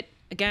is that,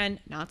 again,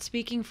 not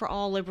speaking for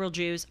all liberal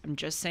Jews, I'm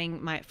just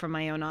saying from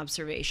my own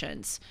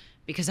observations,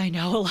 because I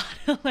know a lot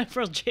of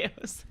liberal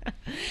Jews,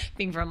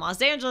 being from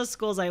Los Angeles,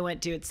 schools I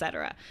went to,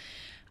 etc.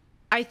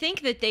 I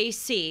think that they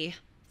see,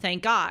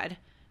 thank God,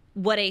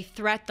 what a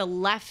threat the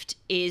left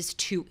is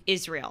to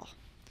Israel.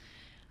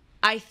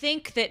 I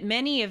think that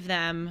many of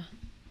them,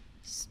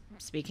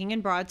 speaking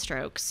in broad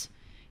strokes,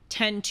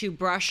 tend to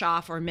brush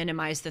off or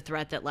minimize the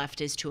threat that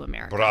left is to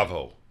America.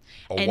 Bravo.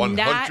 And 100%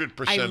 that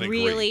I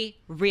agree.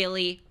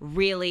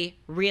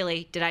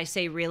 really, did I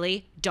say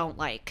really? Don't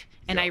like.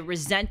 And I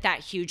resent that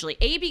hugely.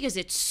 A, because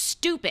it's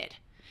stupid.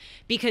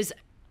 Because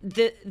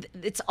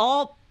it's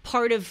all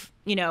part of,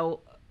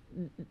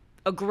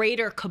 a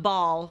greater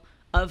cabal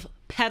of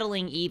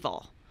peddling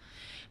evil.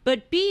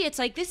 But B, it's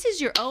like, this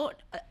is your own...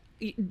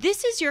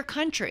 This is your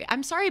country.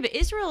 I'm sorry, but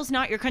Israel is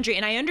not your country.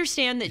 And I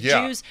understand that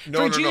Jews,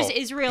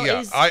 Israel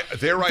is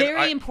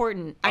very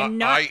important.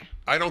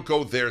 I don't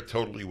go there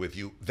totally with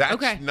you.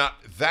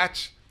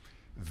 That's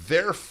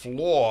their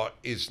flaw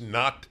is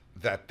not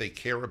that they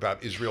care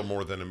about Israel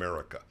more than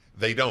America.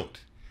 They don't.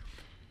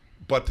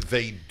 But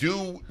they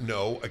do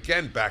know,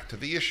 again, back to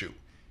the issue.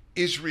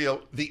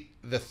 Israel, the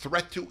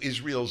threat to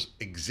Israel's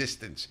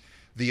existence,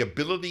 the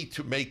ability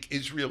to make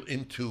Israel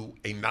into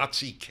a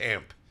Nazi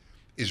camp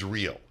is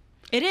real.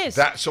 It is.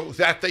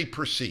 That they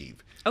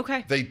perceive.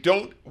 Okay. They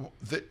don't.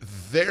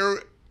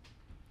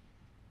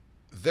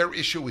 Their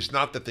issue is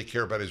not that they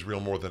care about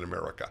Israel more than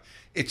America.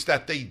 It's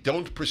that they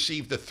don't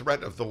perceive the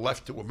threat of the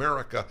left to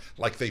America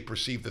like they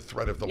perceive the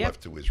threat of the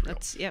left to Israel.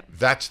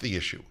 That's the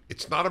issue.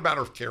 It's not a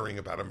matter of caring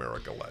about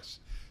America less.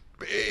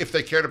 If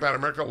they cared about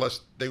America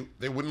less,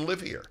 they wouldn't live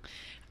here.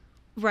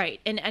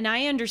 Right. And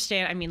I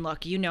understand. I mean,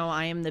 look,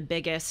 I am the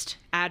biggest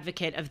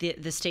advocate of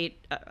the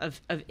state of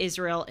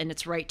Israel and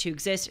its right to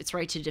exist, its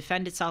right to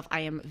defend itself. I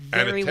am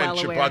very well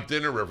aware. And attend Shabbat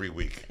dinner every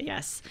week.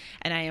 Yes.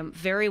 And I am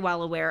very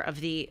well aware of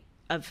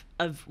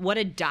of what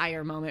a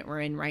dire moment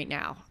we're in right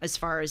now as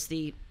far as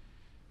the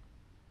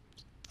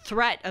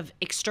threat of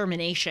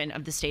extermination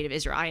of the state of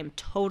Israel. I am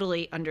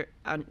totally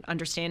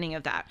understanding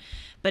of that.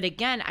 But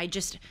again,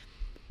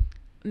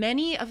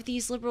 many of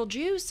these liberal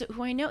Jews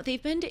who I know,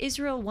 they've been to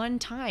Israel one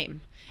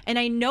time. And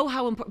I know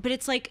how important, but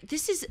it's like,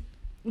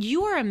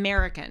 you are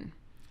American.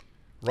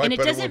 Right, and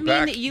it doesn't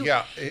mean that you...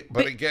 Yeah,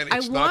 but again,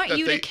 it's not that I want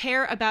you to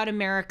care about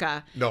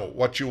America. No,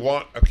 what you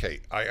want... Okay,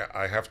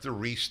 I have to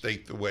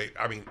restate the way...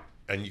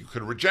 and you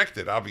could reject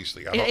it,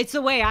 obviously. It's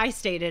the way I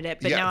stated it,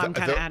 but now I'm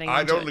kind of adding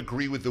I don't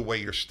agree with the way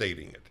you're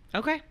stating it.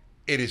 Okay.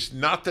 It is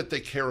not that they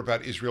care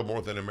about Israel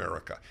more than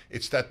America.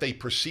 It's that they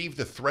perceive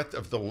the threat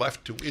of the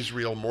left to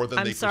Israel more than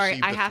perceive the threat to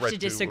America. I'm sorry, I have to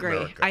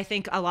disagree. I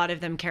think a lot of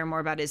them care more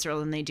about Israel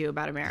than they do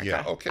about America.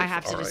 Yeah, okay. I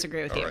have to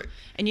disagree with you. Right.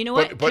 And you know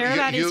what? Care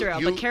about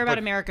Israel, but care about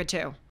America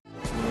too.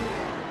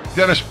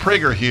 Dennis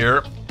Prager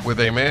here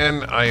with a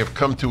man I have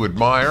come to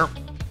admire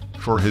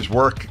for his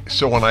work.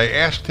 So when I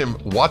asked him,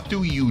 what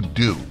do you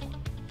do?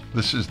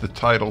 This is the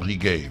title he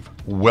gave,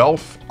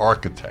 Wealth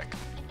Architect.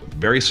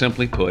 Very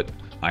simply put,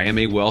 I am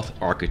a wealth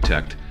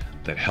architect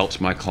that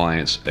helps my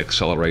clients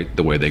accelerate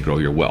the way they grow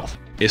your wealth.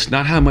 It's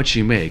not how much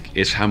you make,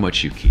 it's how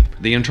much you keep.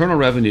 The Internal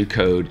Revenue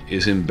Code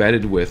is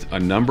embedded with a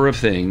number of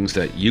things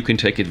that you can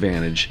take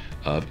advantage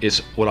of. It's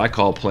what I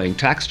call playing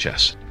tax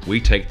chess.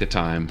 We take the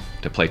time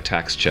to play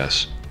tax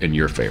chess in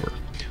your favor.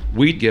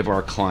 We give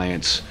our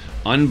clients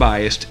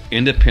unbiased,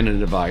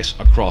 independent advice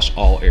across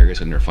all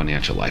areas in their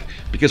financial life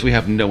because we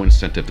have no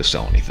incentive to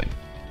sell anything.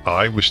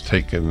 I was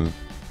taken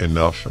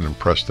enough and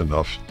impressed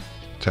enough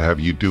to have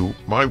you do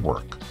my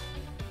work.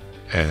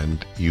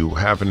 And you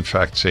have, in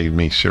fact, saved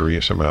me a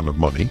serious amount of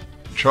money.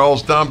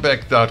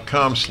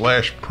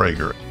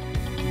 CharlesDombeck.com/Prager.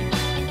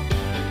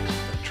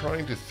 I'm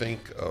trying to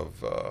think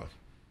of a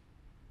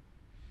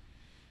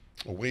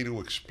way to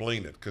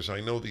explain it, because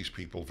I know these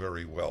people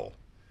very well.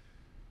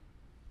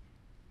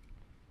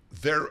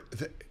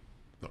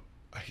 no,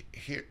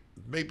 here,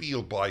 maybe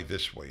you'll buy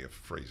this way of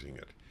phrasing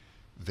it.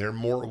 They're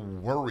more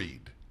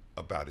worried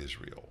about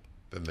Israel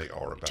than they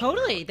are about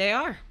Totally, America. they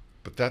are.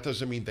 But that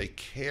doesn't mean they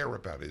care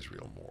about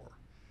Israel more.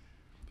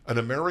 An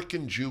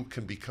American Jew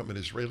can become an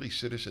Israeli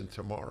citizen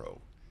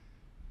tomorrow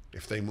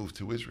if they move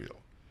to Israel.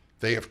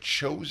 They have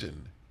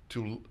chosen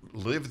to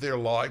live their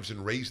lives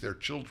and raise their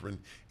children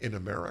in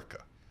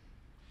America.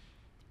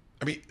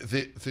 I mean,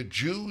 the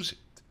Jews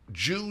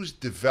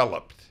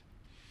developed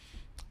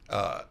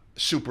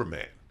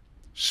Superman.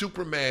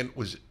 Superman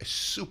was a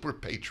super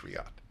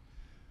patriot.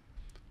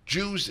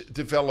 Jews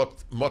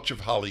developed much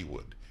of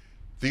Hollywood.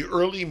 The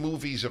early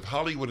movies of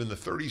Hollywood in the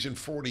 30s and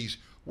 40s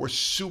were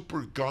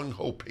super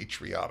gung-ho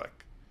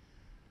patriotic.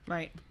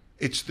 Right.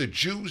 It's the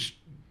Jews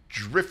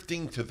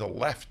drifting to the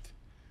left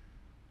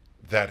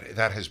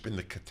that has been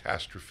the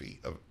catastrophe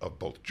of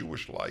both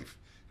Jewish life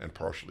and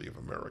partially of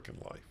American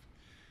life.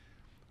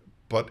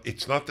 But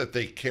it's not that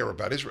they care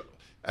about Israel.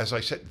 As I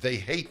said, they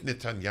hate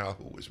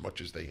Netanyahu as much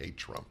as they hate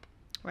Trump.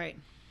 Right.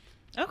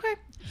 Okay.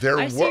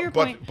 I see your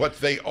point. But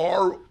they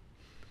are,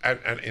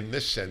 and in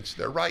this sense,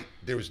 they're right.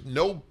 There's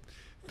no...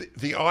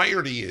 The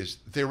irony is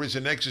there is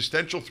an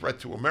existential threat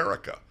to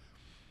America.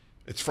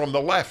 It's from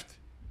the left.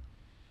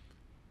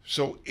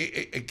 So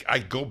I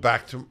go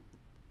back to,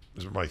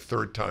 this is my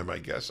third time, I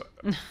guess.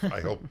 I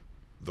hope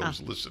those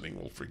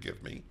listening will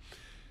forgive me.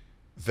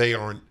 They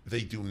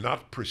do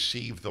not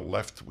perceive the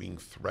left-wing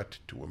threat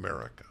to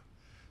America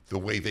the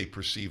way they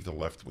perceive the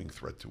left-wing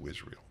threat to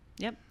Israel.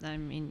 Yep. I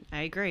mean,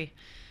 I agree.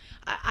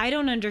 I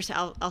don't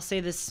understand. I'll say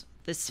this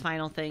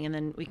final thing and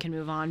then we can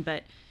move on,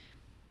 but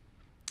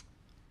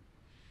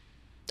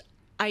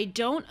I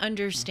don't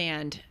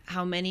understand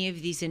how many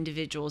of these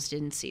individuals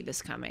didn't see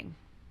this coming.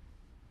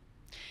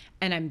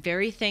 And I'm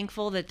very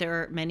thankful that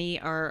many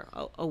are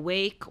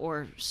awake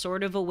or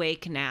sort of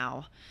awake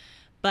now.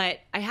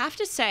 But I have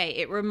to say,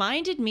 it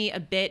reminded me a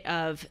bit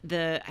of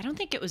I don't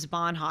think it was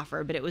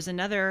Bonhoeffer, but it was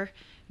another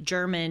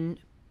German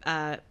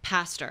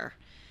pastor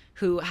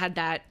who had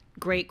that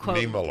great quote.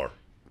 Niemöller.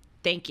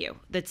 Thank you.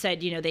 That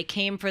said, they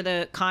came for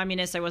the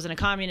communists. I wasn't a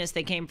communist.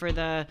 They came for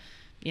the...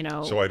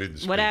 so I didn't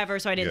speak. Whatever,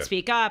 so I didn't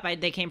speak up.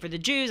 They came for the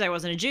Jews. I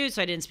wasn't a Jew,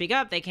 so I didn't speak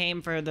up. They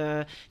came for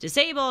the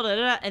disabled,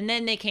 and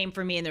then they came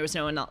for me, and there was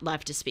no one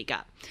left to speak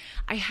up.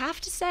 I have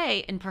to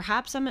say, and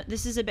perhaps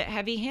this is a bit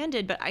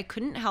heavy-handed, but I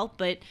couldn't help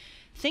but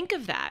think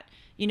of that.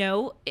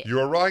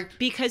 You're right.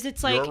 Because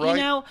it's like,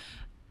 right.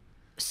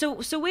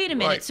 So wait a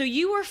minute. Right. So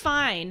you were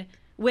fine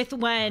with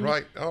when...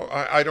 Right. Oh,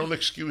 I don't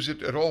excuse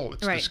it at all.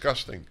 It's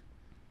disgusting.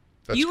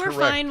 That's you were correct.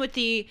 fine with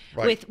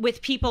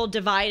with people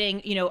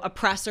dividing,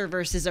 oppressor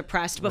versus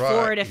oppressed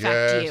before it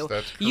affected you.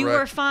 That's correct. You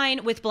were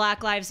fine with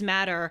Black Lives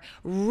Matter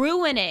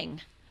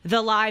ruining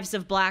the lives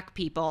of Black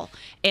people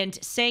and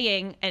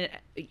saying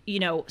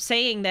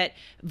that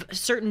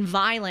certain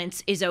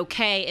violence is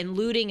okay and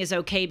looting is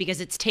okay because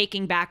it's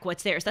taking back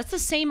what's theirs. That's the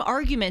same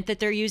argument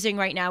that they're using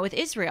right now with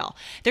Israel.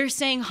 They're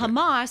saying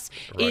Hamas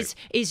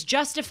is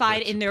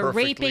justified in their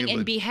raping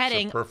and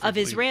beheading of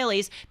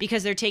Israelis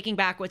because they're taking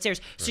back what's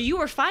theirs. So you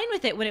were fine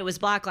with it when it was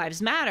Black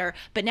Lives Matter,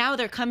 but now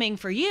they're coming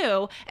for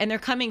you and they're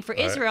coming for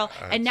Israel,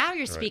 and now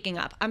you're speaking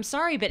up. I'm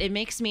sorry, but it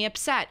makes me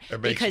upset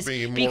because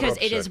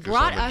it has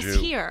brought us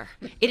here.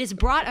 It has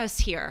brought us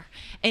here,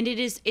 and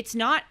it's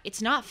not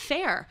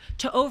fair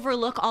to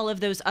overlook all of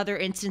those other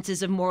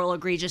instances of moral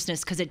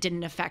egregiousness because it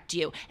didn't affect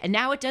you, and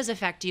now it does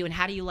affect you. And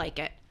how do you like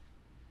it?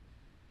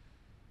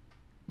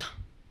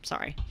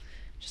 Sorry,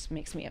 just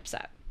makes me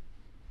upset.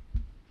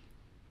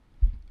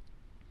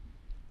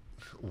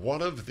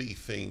 One of the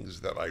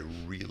things that I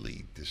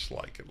really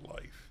dislike in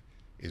life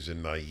is a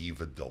naive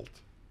adult.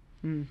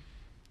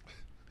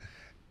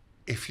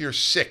 If you're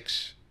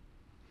 6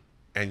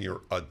 and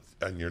you're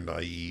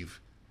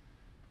naive,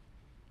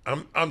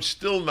 I'm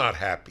still not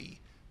happy,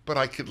 but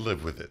I could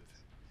live with it.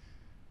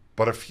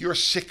 But if you're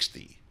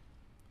 60,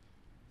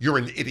 you're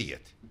an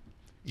idiot.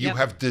 You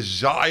have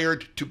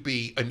desired to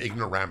be an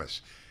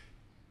ignoramus.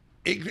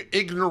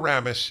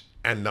 Ignoramus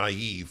and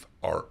naive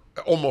are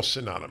almost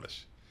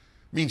synonymous.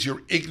 It means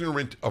you're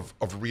ignorant of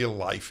real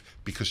life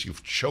because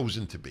you've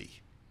chosen to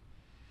be.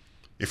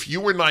 If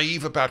you were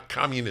naive about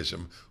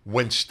communism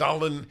when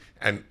Stalin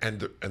and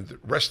the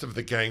rest of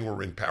the gang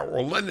were in power,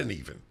 or Lenin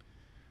even,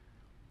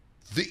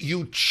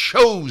 you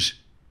chose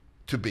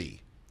to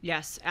be.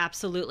 Yes,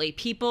 absolutely.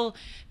 People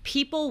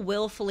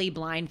willfully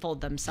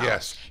blindfold themselves.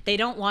 Yes. They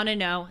don't want to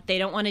know. They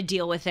don't want to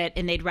deal with it,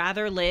 and they'd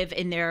rather live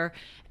in their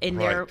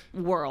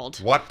world.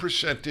 What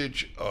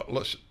percentage?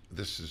 Listen,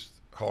 this is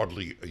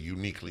hardly a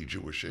uniquely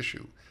Jewish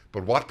issue,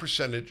 but what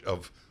percentage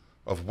of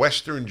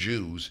Western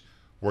Jews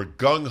were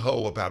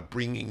gung-ho about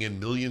bringing in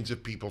millions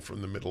of people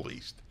from the Middle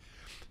East?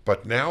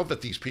 But now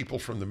that these people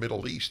from the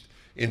Middle East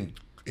in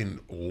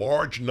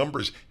large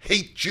numbers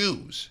hate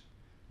Jews,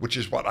 which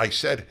is what I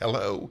said,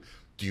 hello,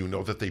 do you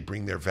know that they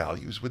bring their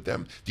values with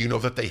them? Do you know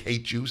that they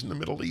hate Jews in the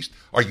Middle East?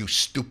 Are you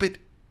stupid?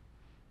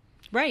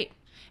 Right.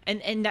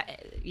 And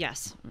that,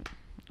 yes,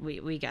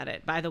 we get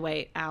it. By the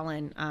way,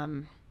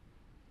 Alan,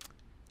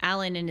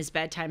 Alan in his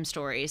bedtime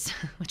stories,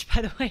 which,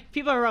 by the way,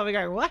 people are probably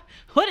going, what?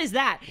 What is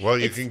that? Well,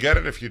 you can get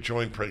it if you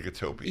join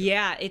Pragatopia.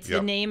 Yeah, it's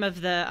the name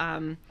of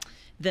the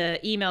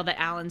email that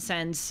Alan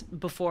sends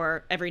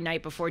every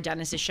night before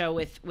Dennis's show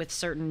with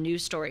certain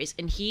news stories.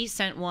 And he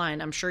sent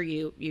one, I'm sure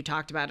you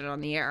talked about it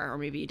on the air, or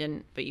maybe you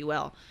didn't, but you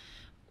will,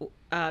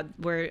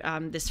 where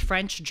this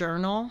French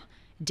journal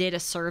did a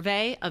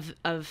survey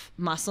of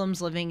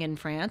Muslims living in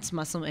France,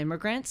 Muslim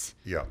immigrants.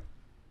 Yeah.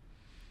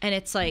 And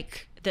it's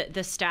like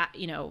the stat,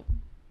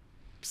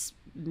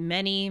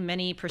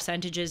 many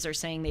percentages are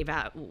saying they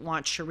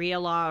want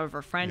Sharia law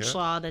over French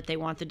law, that they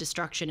want the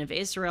destruction of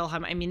Israel.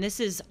 I mean, this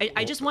is,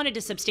 I just wanted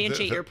to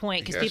substantiate your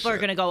point, because people are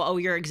going to go, oh,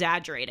 you're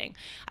exaggerating.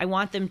 I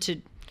want them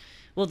to,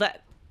 well,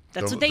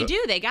 that's what they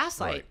do. They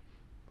gaslight. Right.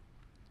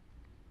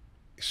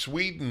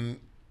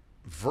 Sweden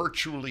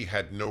virtually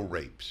had no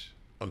rapes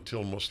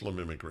until Muslim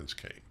immigrants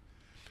came,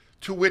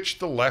 to which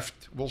the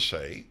left will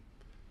say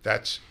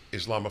that's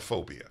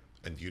Islamophobia.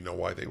 And do you know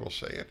why they will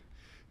say it?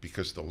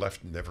 Because the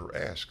left never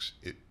asks,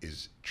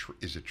 is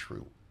it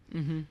true?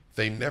 Mm-hmm.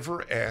 They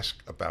never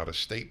ask about a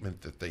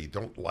statement that they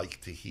don't like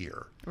to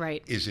hear.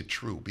 Right. Is it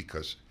true?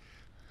 Because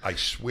I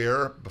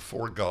swear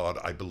before God,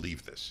 I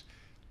believe this.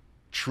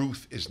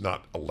 Truth is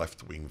not a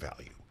left-wing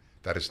value.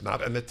 That is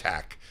not an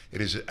attack.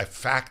 It is a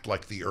fact,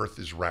 like the earth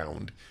is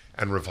round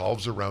and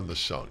revolves around the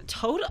sun.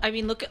 Total. I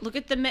mean, look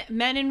at the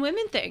men and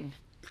women thing.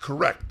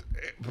 Correct.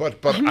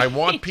 But I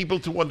want people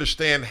to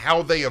understand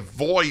how they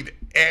avoid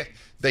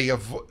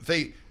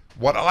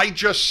what I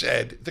just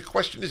said. The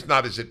question is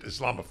not, is it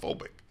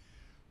Islamophobic?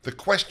 The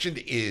question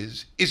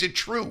is it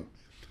true?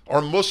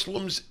 Are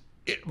Muslim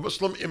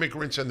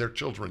immigrants and their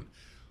children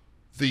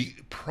the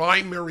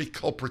primary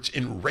culprits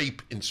in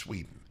rape in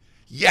Sweden?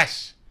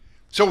 Yes.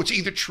 So it's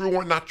either true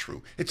or not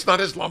true. It's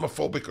not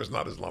Islamophobic or it's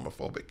not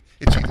Islamophobic.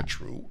 It's either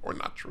true or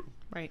not true.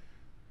 Right.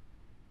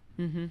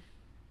 Mm-hmm.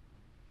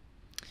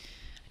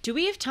 Do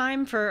we have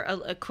time for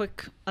a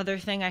quick other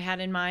thing I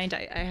had in mind?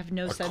 I have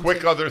no sense. A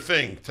quick other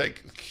thing.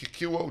 Take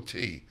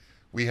QOT.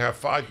 We have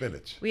 5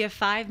 minutes. We have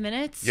 5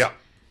 minutes? Yeah.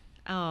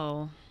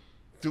 Oh.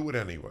 Do it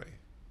anyway.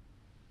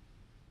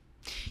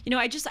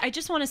 I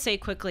just want to say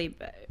quickly,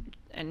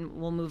 and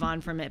we'll move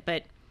on from it,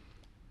 but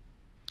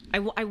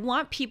I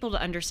want people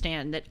to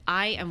understand that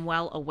I am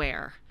well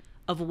aware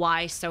of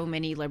why so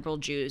many liberal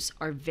Jews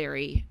are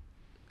very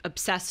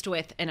obsessed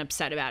with and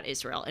upset about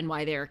Israel, and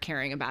why they're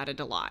caring about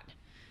it a lot.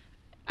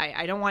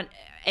 I don't want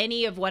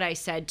any of what I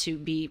said to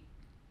be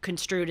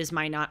construed as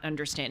my not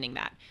understanding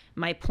that.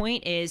 My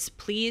point is,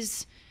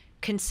 please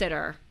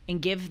consider and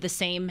give the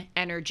same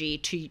energy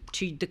to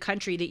the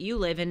country that you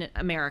live in,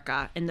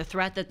 America, and the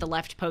threat that the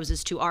left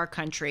poses to our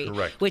country.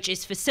 Correct. Which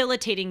is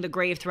facilitating the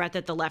grave threat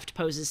that the left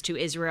poses to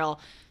Israel.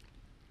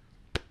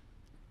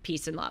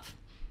 Peace and love.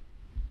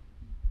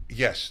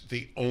 Yes,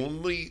 the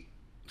only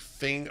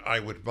thing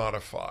I would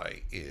modify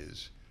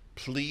is,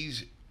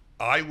 please,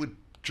 I would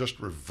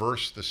just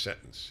reverse the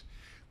sentence.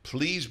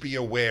 Please be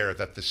aware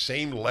that the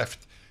same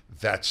left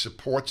that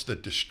supports the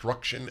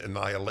destruction,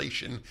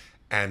 annihilation,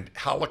 and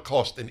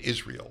Holocaust in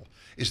Israel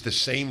is the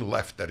same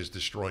left that is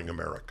destroying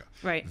America.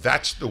 Right.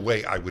 That's the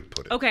way I would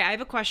put it. Okay, I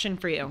have a question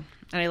for you.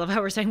 And I love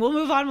how we're saying, we'll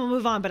move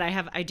on, but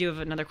I do have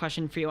another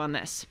question for you on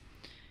this.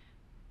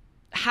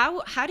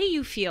 How do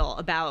you feel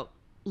about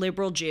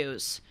liberal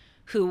Jews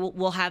who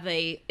will have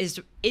a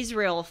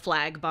Israel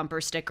flag bumper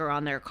sticker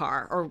on their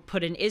car, or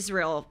put an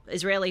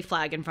Israeli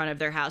flag in front of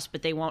their house,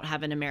 but they won't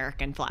have an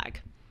American flag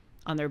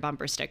on their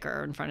bumper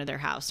sticker in front of their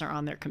house or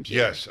on their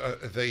computer? Yes,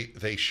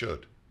 they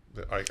should.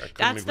 I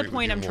That's the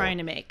point I'm trying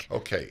to make.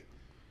 Okay,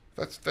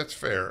 that's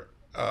fair.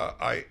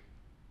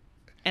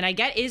 And I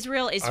get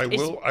Israel is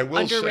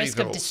under risk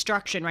of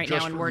destruction right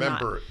now, and we're not.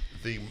 Just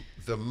remember,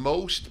 the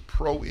most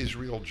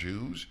pro-Israel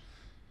Jews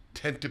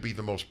tend to be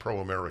the most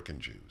pro-American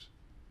Jews.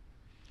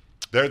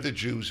 They're the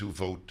Jews who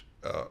vote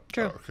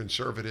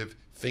conservative,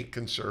 think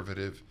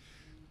conservative.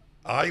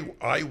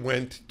 I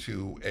went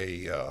to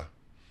an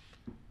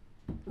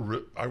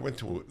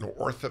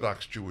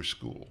Orthodox Jewish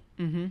school.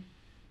 Mm-hmm.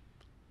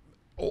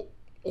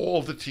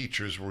 All the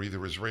teachers were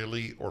either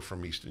Israeli or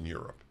from Eastern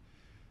Europe.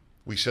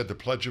 We said the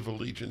Pledge of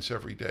Allegiance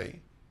every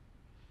day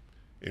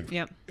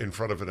in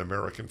front of an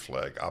American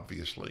flag,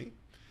 obviously.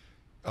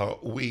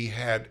 We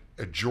had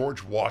a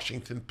George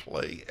Washington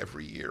play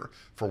every year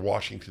for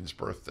Washington's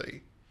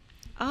birthday.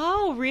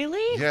 Oh,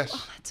 really? Yes.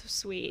 Oh, that's so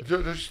sweet.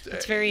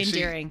 It's very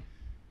endearing.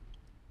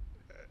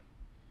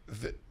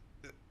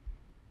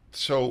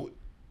 So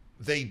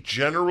they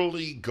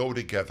generally go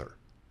together.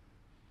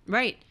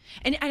 Right.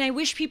 And I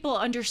wish people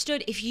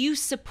understood, if you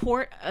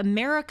support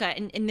America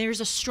and there's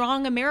a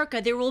strong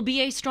America, there will be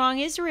a strong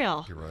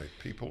Israel. You're right.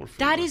 People are foolish.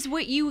 That is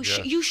what you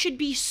should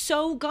be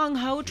so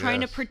gung-ho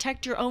trying to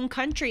protect your own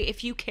country,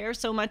 if you care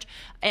so much,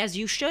 as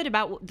you should,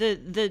 about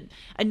the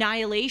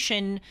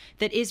annihilation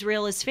that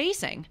Israel is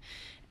facing.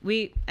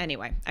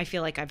 Anyway, I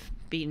feel like I've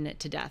beaten it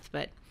to death,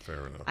 but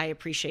fair enough. I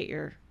appreciate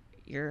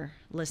your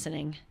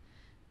listening.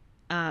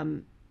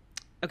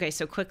 Okay,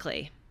 so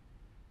quickly.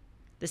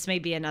 This may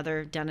be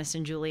another Dennis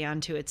and Julie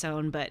onto its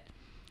own, but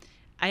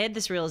I had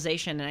this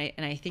realization,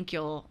 and I think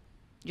you'll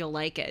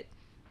like it.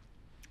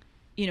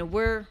 You know,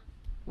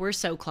 we're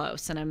so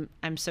close, and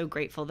I'm so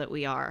grateful that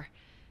we are.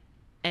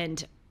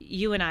 And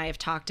you and I have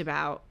talked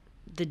about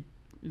the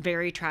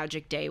very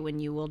tragic day when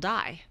you will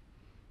die.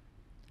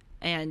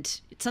 And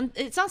it's not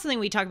something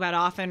we talk about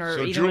often, or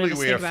so either Julie,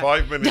 we have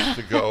 5 minutes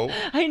to go.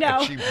 I know.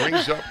 And she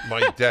brings up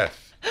my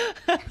death.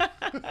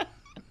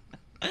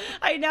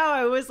 I know.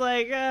 I was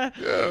like, yeah,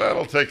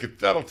 that'll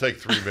take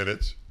 3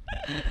 minutes.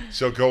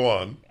 So go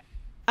on.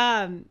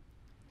 And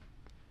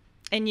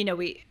you know,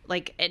 we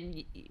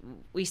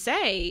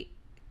say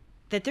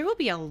that there will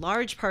be a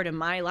large part of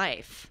my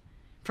life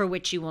for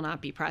which you will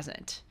not be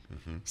present.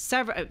 Mm-hmm.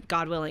 Several,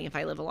 God willing, if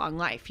I live a long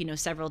life, you know,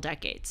 several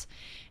decades.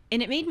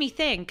 And it made me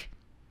think,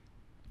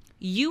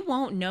 you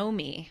won't know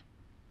me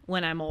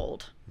when I'm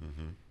old.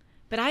 Mm-hmm.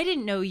 But I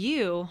didn't know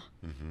you,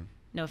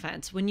 no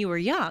offense, when you were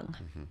young.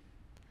 Mm-hmm.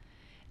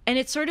 And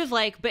it's sort of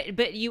like, but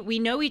we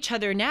know each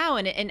other now,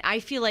 and I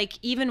feel like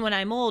even when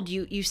I'm old,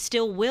 you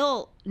still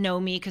will know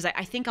me, because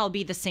I think I'll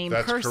be the same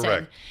person.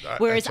 Correct.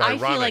 Whereas I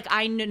feel like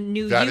I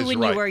knew you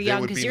when you were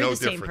young, because you're the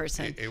same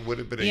person. It would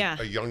have been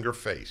a younger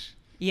face.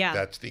 Yeah.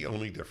 That's the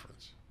only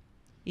difference.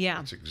 Yeah.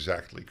 That's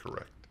exactly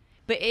correct.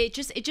 But it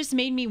just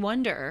made me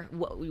wonder,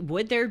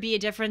 would there be a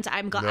difference?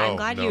 I'm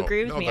glad you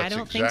agree with me. I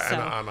don't think so.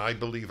 And I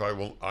believe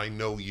I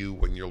know you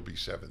when you'll be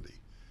 70.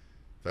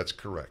 That's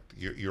correct.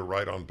 You're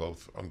right on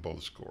both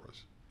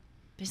scores.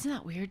 Isn't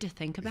that weird to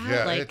think about?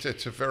 Yeah, like,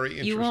 it's a very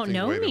interesting you won't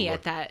know way to me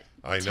look. at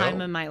that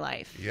time of my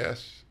life.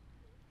 Yes,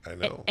 I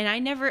know. And I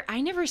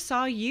never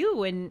saw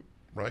you in,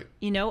 right.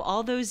 You know,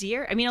 all those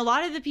years. I mean, a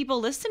lot of the people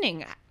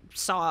listening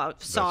saw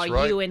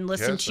right. you and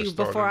listened to you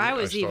before I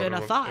was even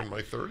a thought. In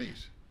my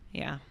 30s.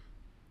 Yeah.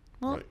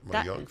 Well,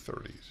 my young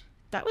 30s.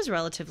 That was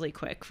relatively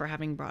quick for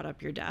having brought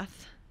up your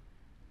death.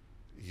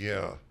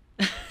 Yeah.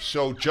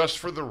 So just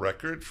for the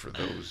record, for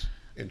those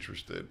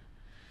interested,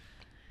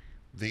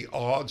 the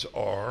odds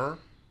are,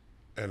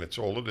 and it's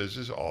all it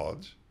is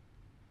odds,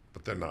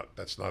 but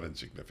that's not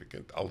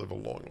insignificant. I'll live a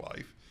long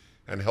life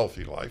and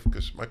healthy life,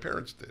 because my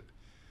parents did.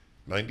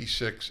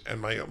 96,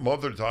 and my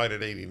mother died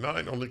at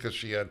 89 only because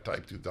she had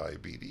type 2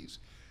 diabetes,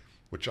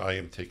 which I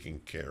am taking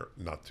care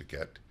not to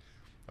get.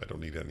 I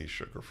don't eat any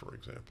sugar, for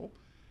example.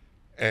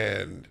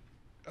 And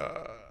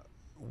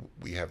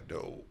we have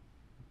no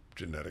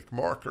genetic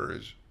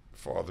markers.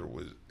 Father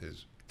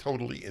is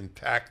totally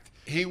intact.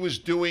 He was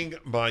doing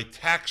my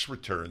tax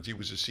returns. He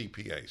was a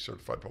CPA,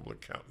 certified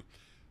public accountant,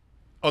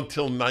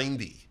 until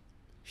 90.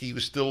 He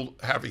was still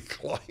having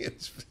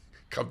clients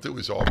come to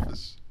his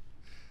office.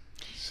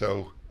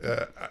 So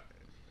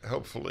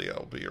hopefully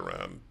I'll be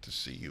around to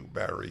see you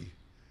marry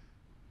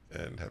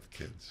and have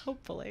kids.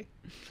 Hopefully.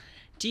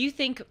 Do you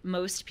think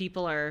most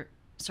people are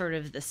sort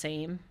of the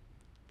same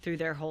through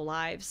their whole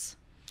lives?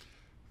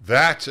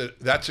 That's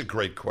a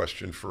great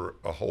question for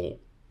a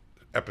whole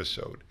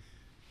episode.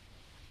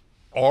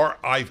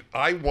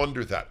 I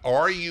wonder that.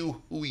 Are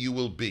you who you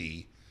will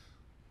be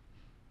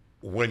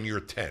when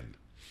you're 10?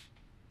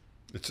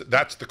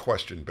 That's the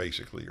question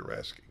basically you're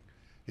asking.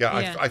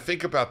 Yeah. I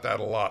think about that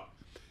a lot.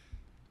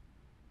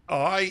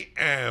 I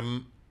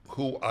am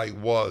who I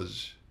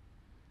was,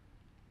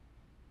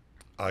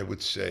 I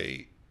would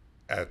say,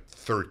 at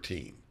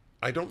 13.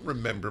 I don't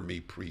remember me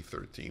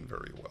pre-13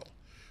 very well.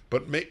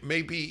 But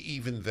maybe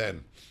even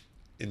then,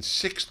 in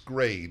 6th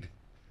grade,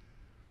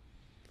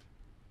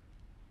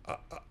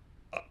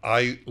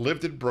 I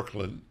lived in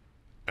Brooklyn,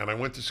 and I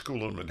went to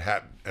school in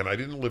Manhattan. And I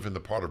didn't live in the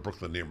part of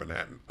Brooklyn near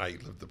Manhattan. I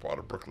lived in the part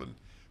of Brooklyn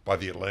by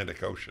the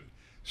Atlantic Ocean.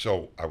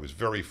 So I was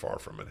very far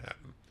from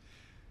Manhattan.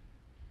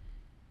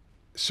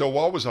 So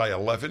what was I,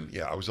 11?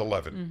 Yeah, I was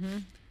 11. Mm-hmm.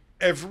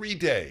 Every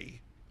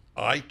day,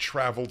 I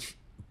traveled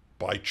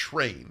by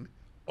train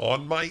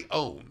on my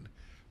own,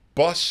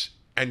 bus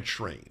and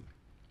train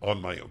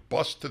on my own,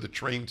 bus to the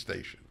train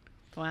station.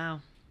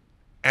 Wow.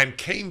 And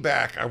came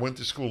back. I went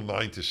to school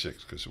 9 to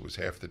 6 because it was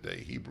half the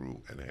day Hebrew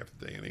and half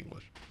the day in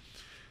English.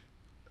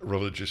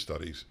 Religious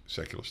studies,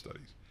 secular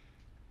studies.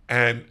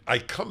 And I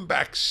come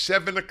back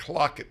 7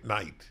 o'clock at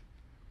night,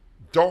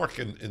 dark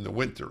in the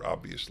winter,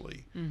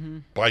 obviously,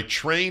 by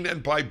train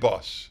and by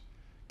bus,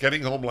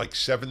 getting home like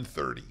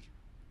 7:30.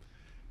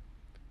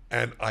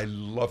 And I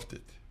loved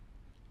it.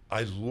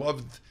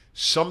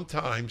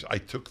 Sometimes I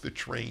took the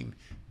train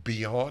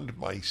beyond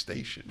my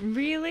station.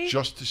 Really?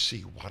 Just to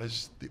see what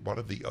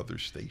are the other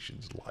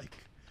stations like.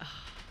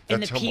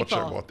 That's how much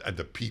I want. And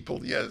the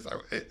people, yes.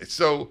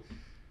 So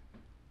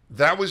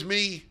that was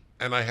me,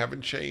 and I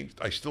haven't changed.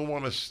 I still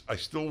want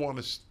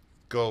to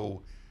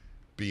go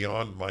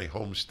beyond my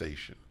home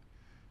station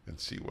and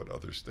see what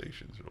other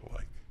stations are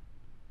like.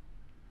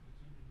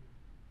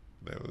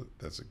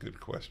 That's a good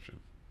question.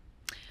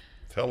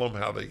 Tell them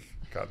how they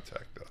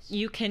contact us.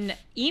 You can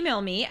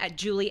email me at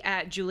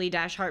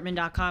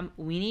julie@julie-hartman.com.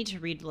 We need to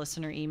read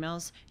listener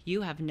emails.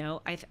 You have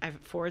no, I've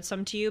forwarded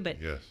some to you, but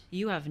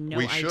you have no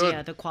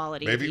idea the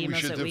quality of the emails that we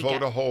get. Maybe we should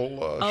devote a whole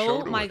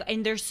show to my God.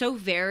 And they're so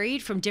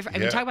varied from different, I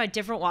mean, talk about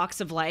different walks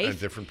of life. And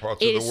different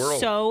parts of the world. It is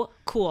so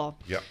cool.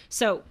 Yeah.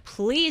 So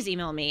please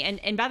email me.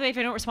 And by the way, if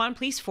I don't respond,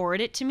 please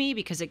forward it to me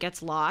because it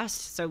gets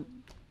lost. So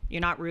you're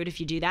not rude if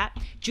you do that.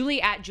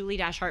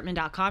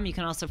 Julie@julie-hartman.com. You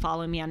can also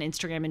follow me on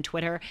Instagram and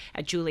Twitter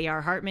at Julie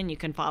R. Hartman. You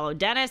can follow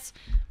Dennis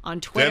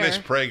on Twitter. Dennis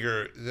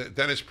Prager,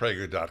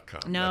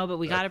 DennisPrager.com. No, but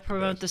we got to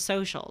promote the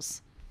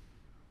socials.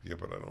 Yeah,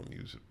 but I don't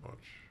use it much.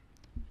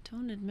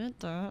 Don't admit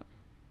that.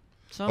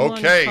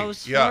 Someone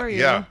posts for you.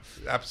 Yeah,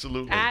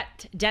 absolutely.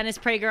 At Dennis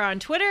Prager on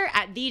Twitter,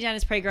 at the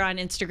Dennis Prager on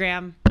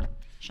Instagram.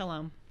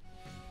 Shalom.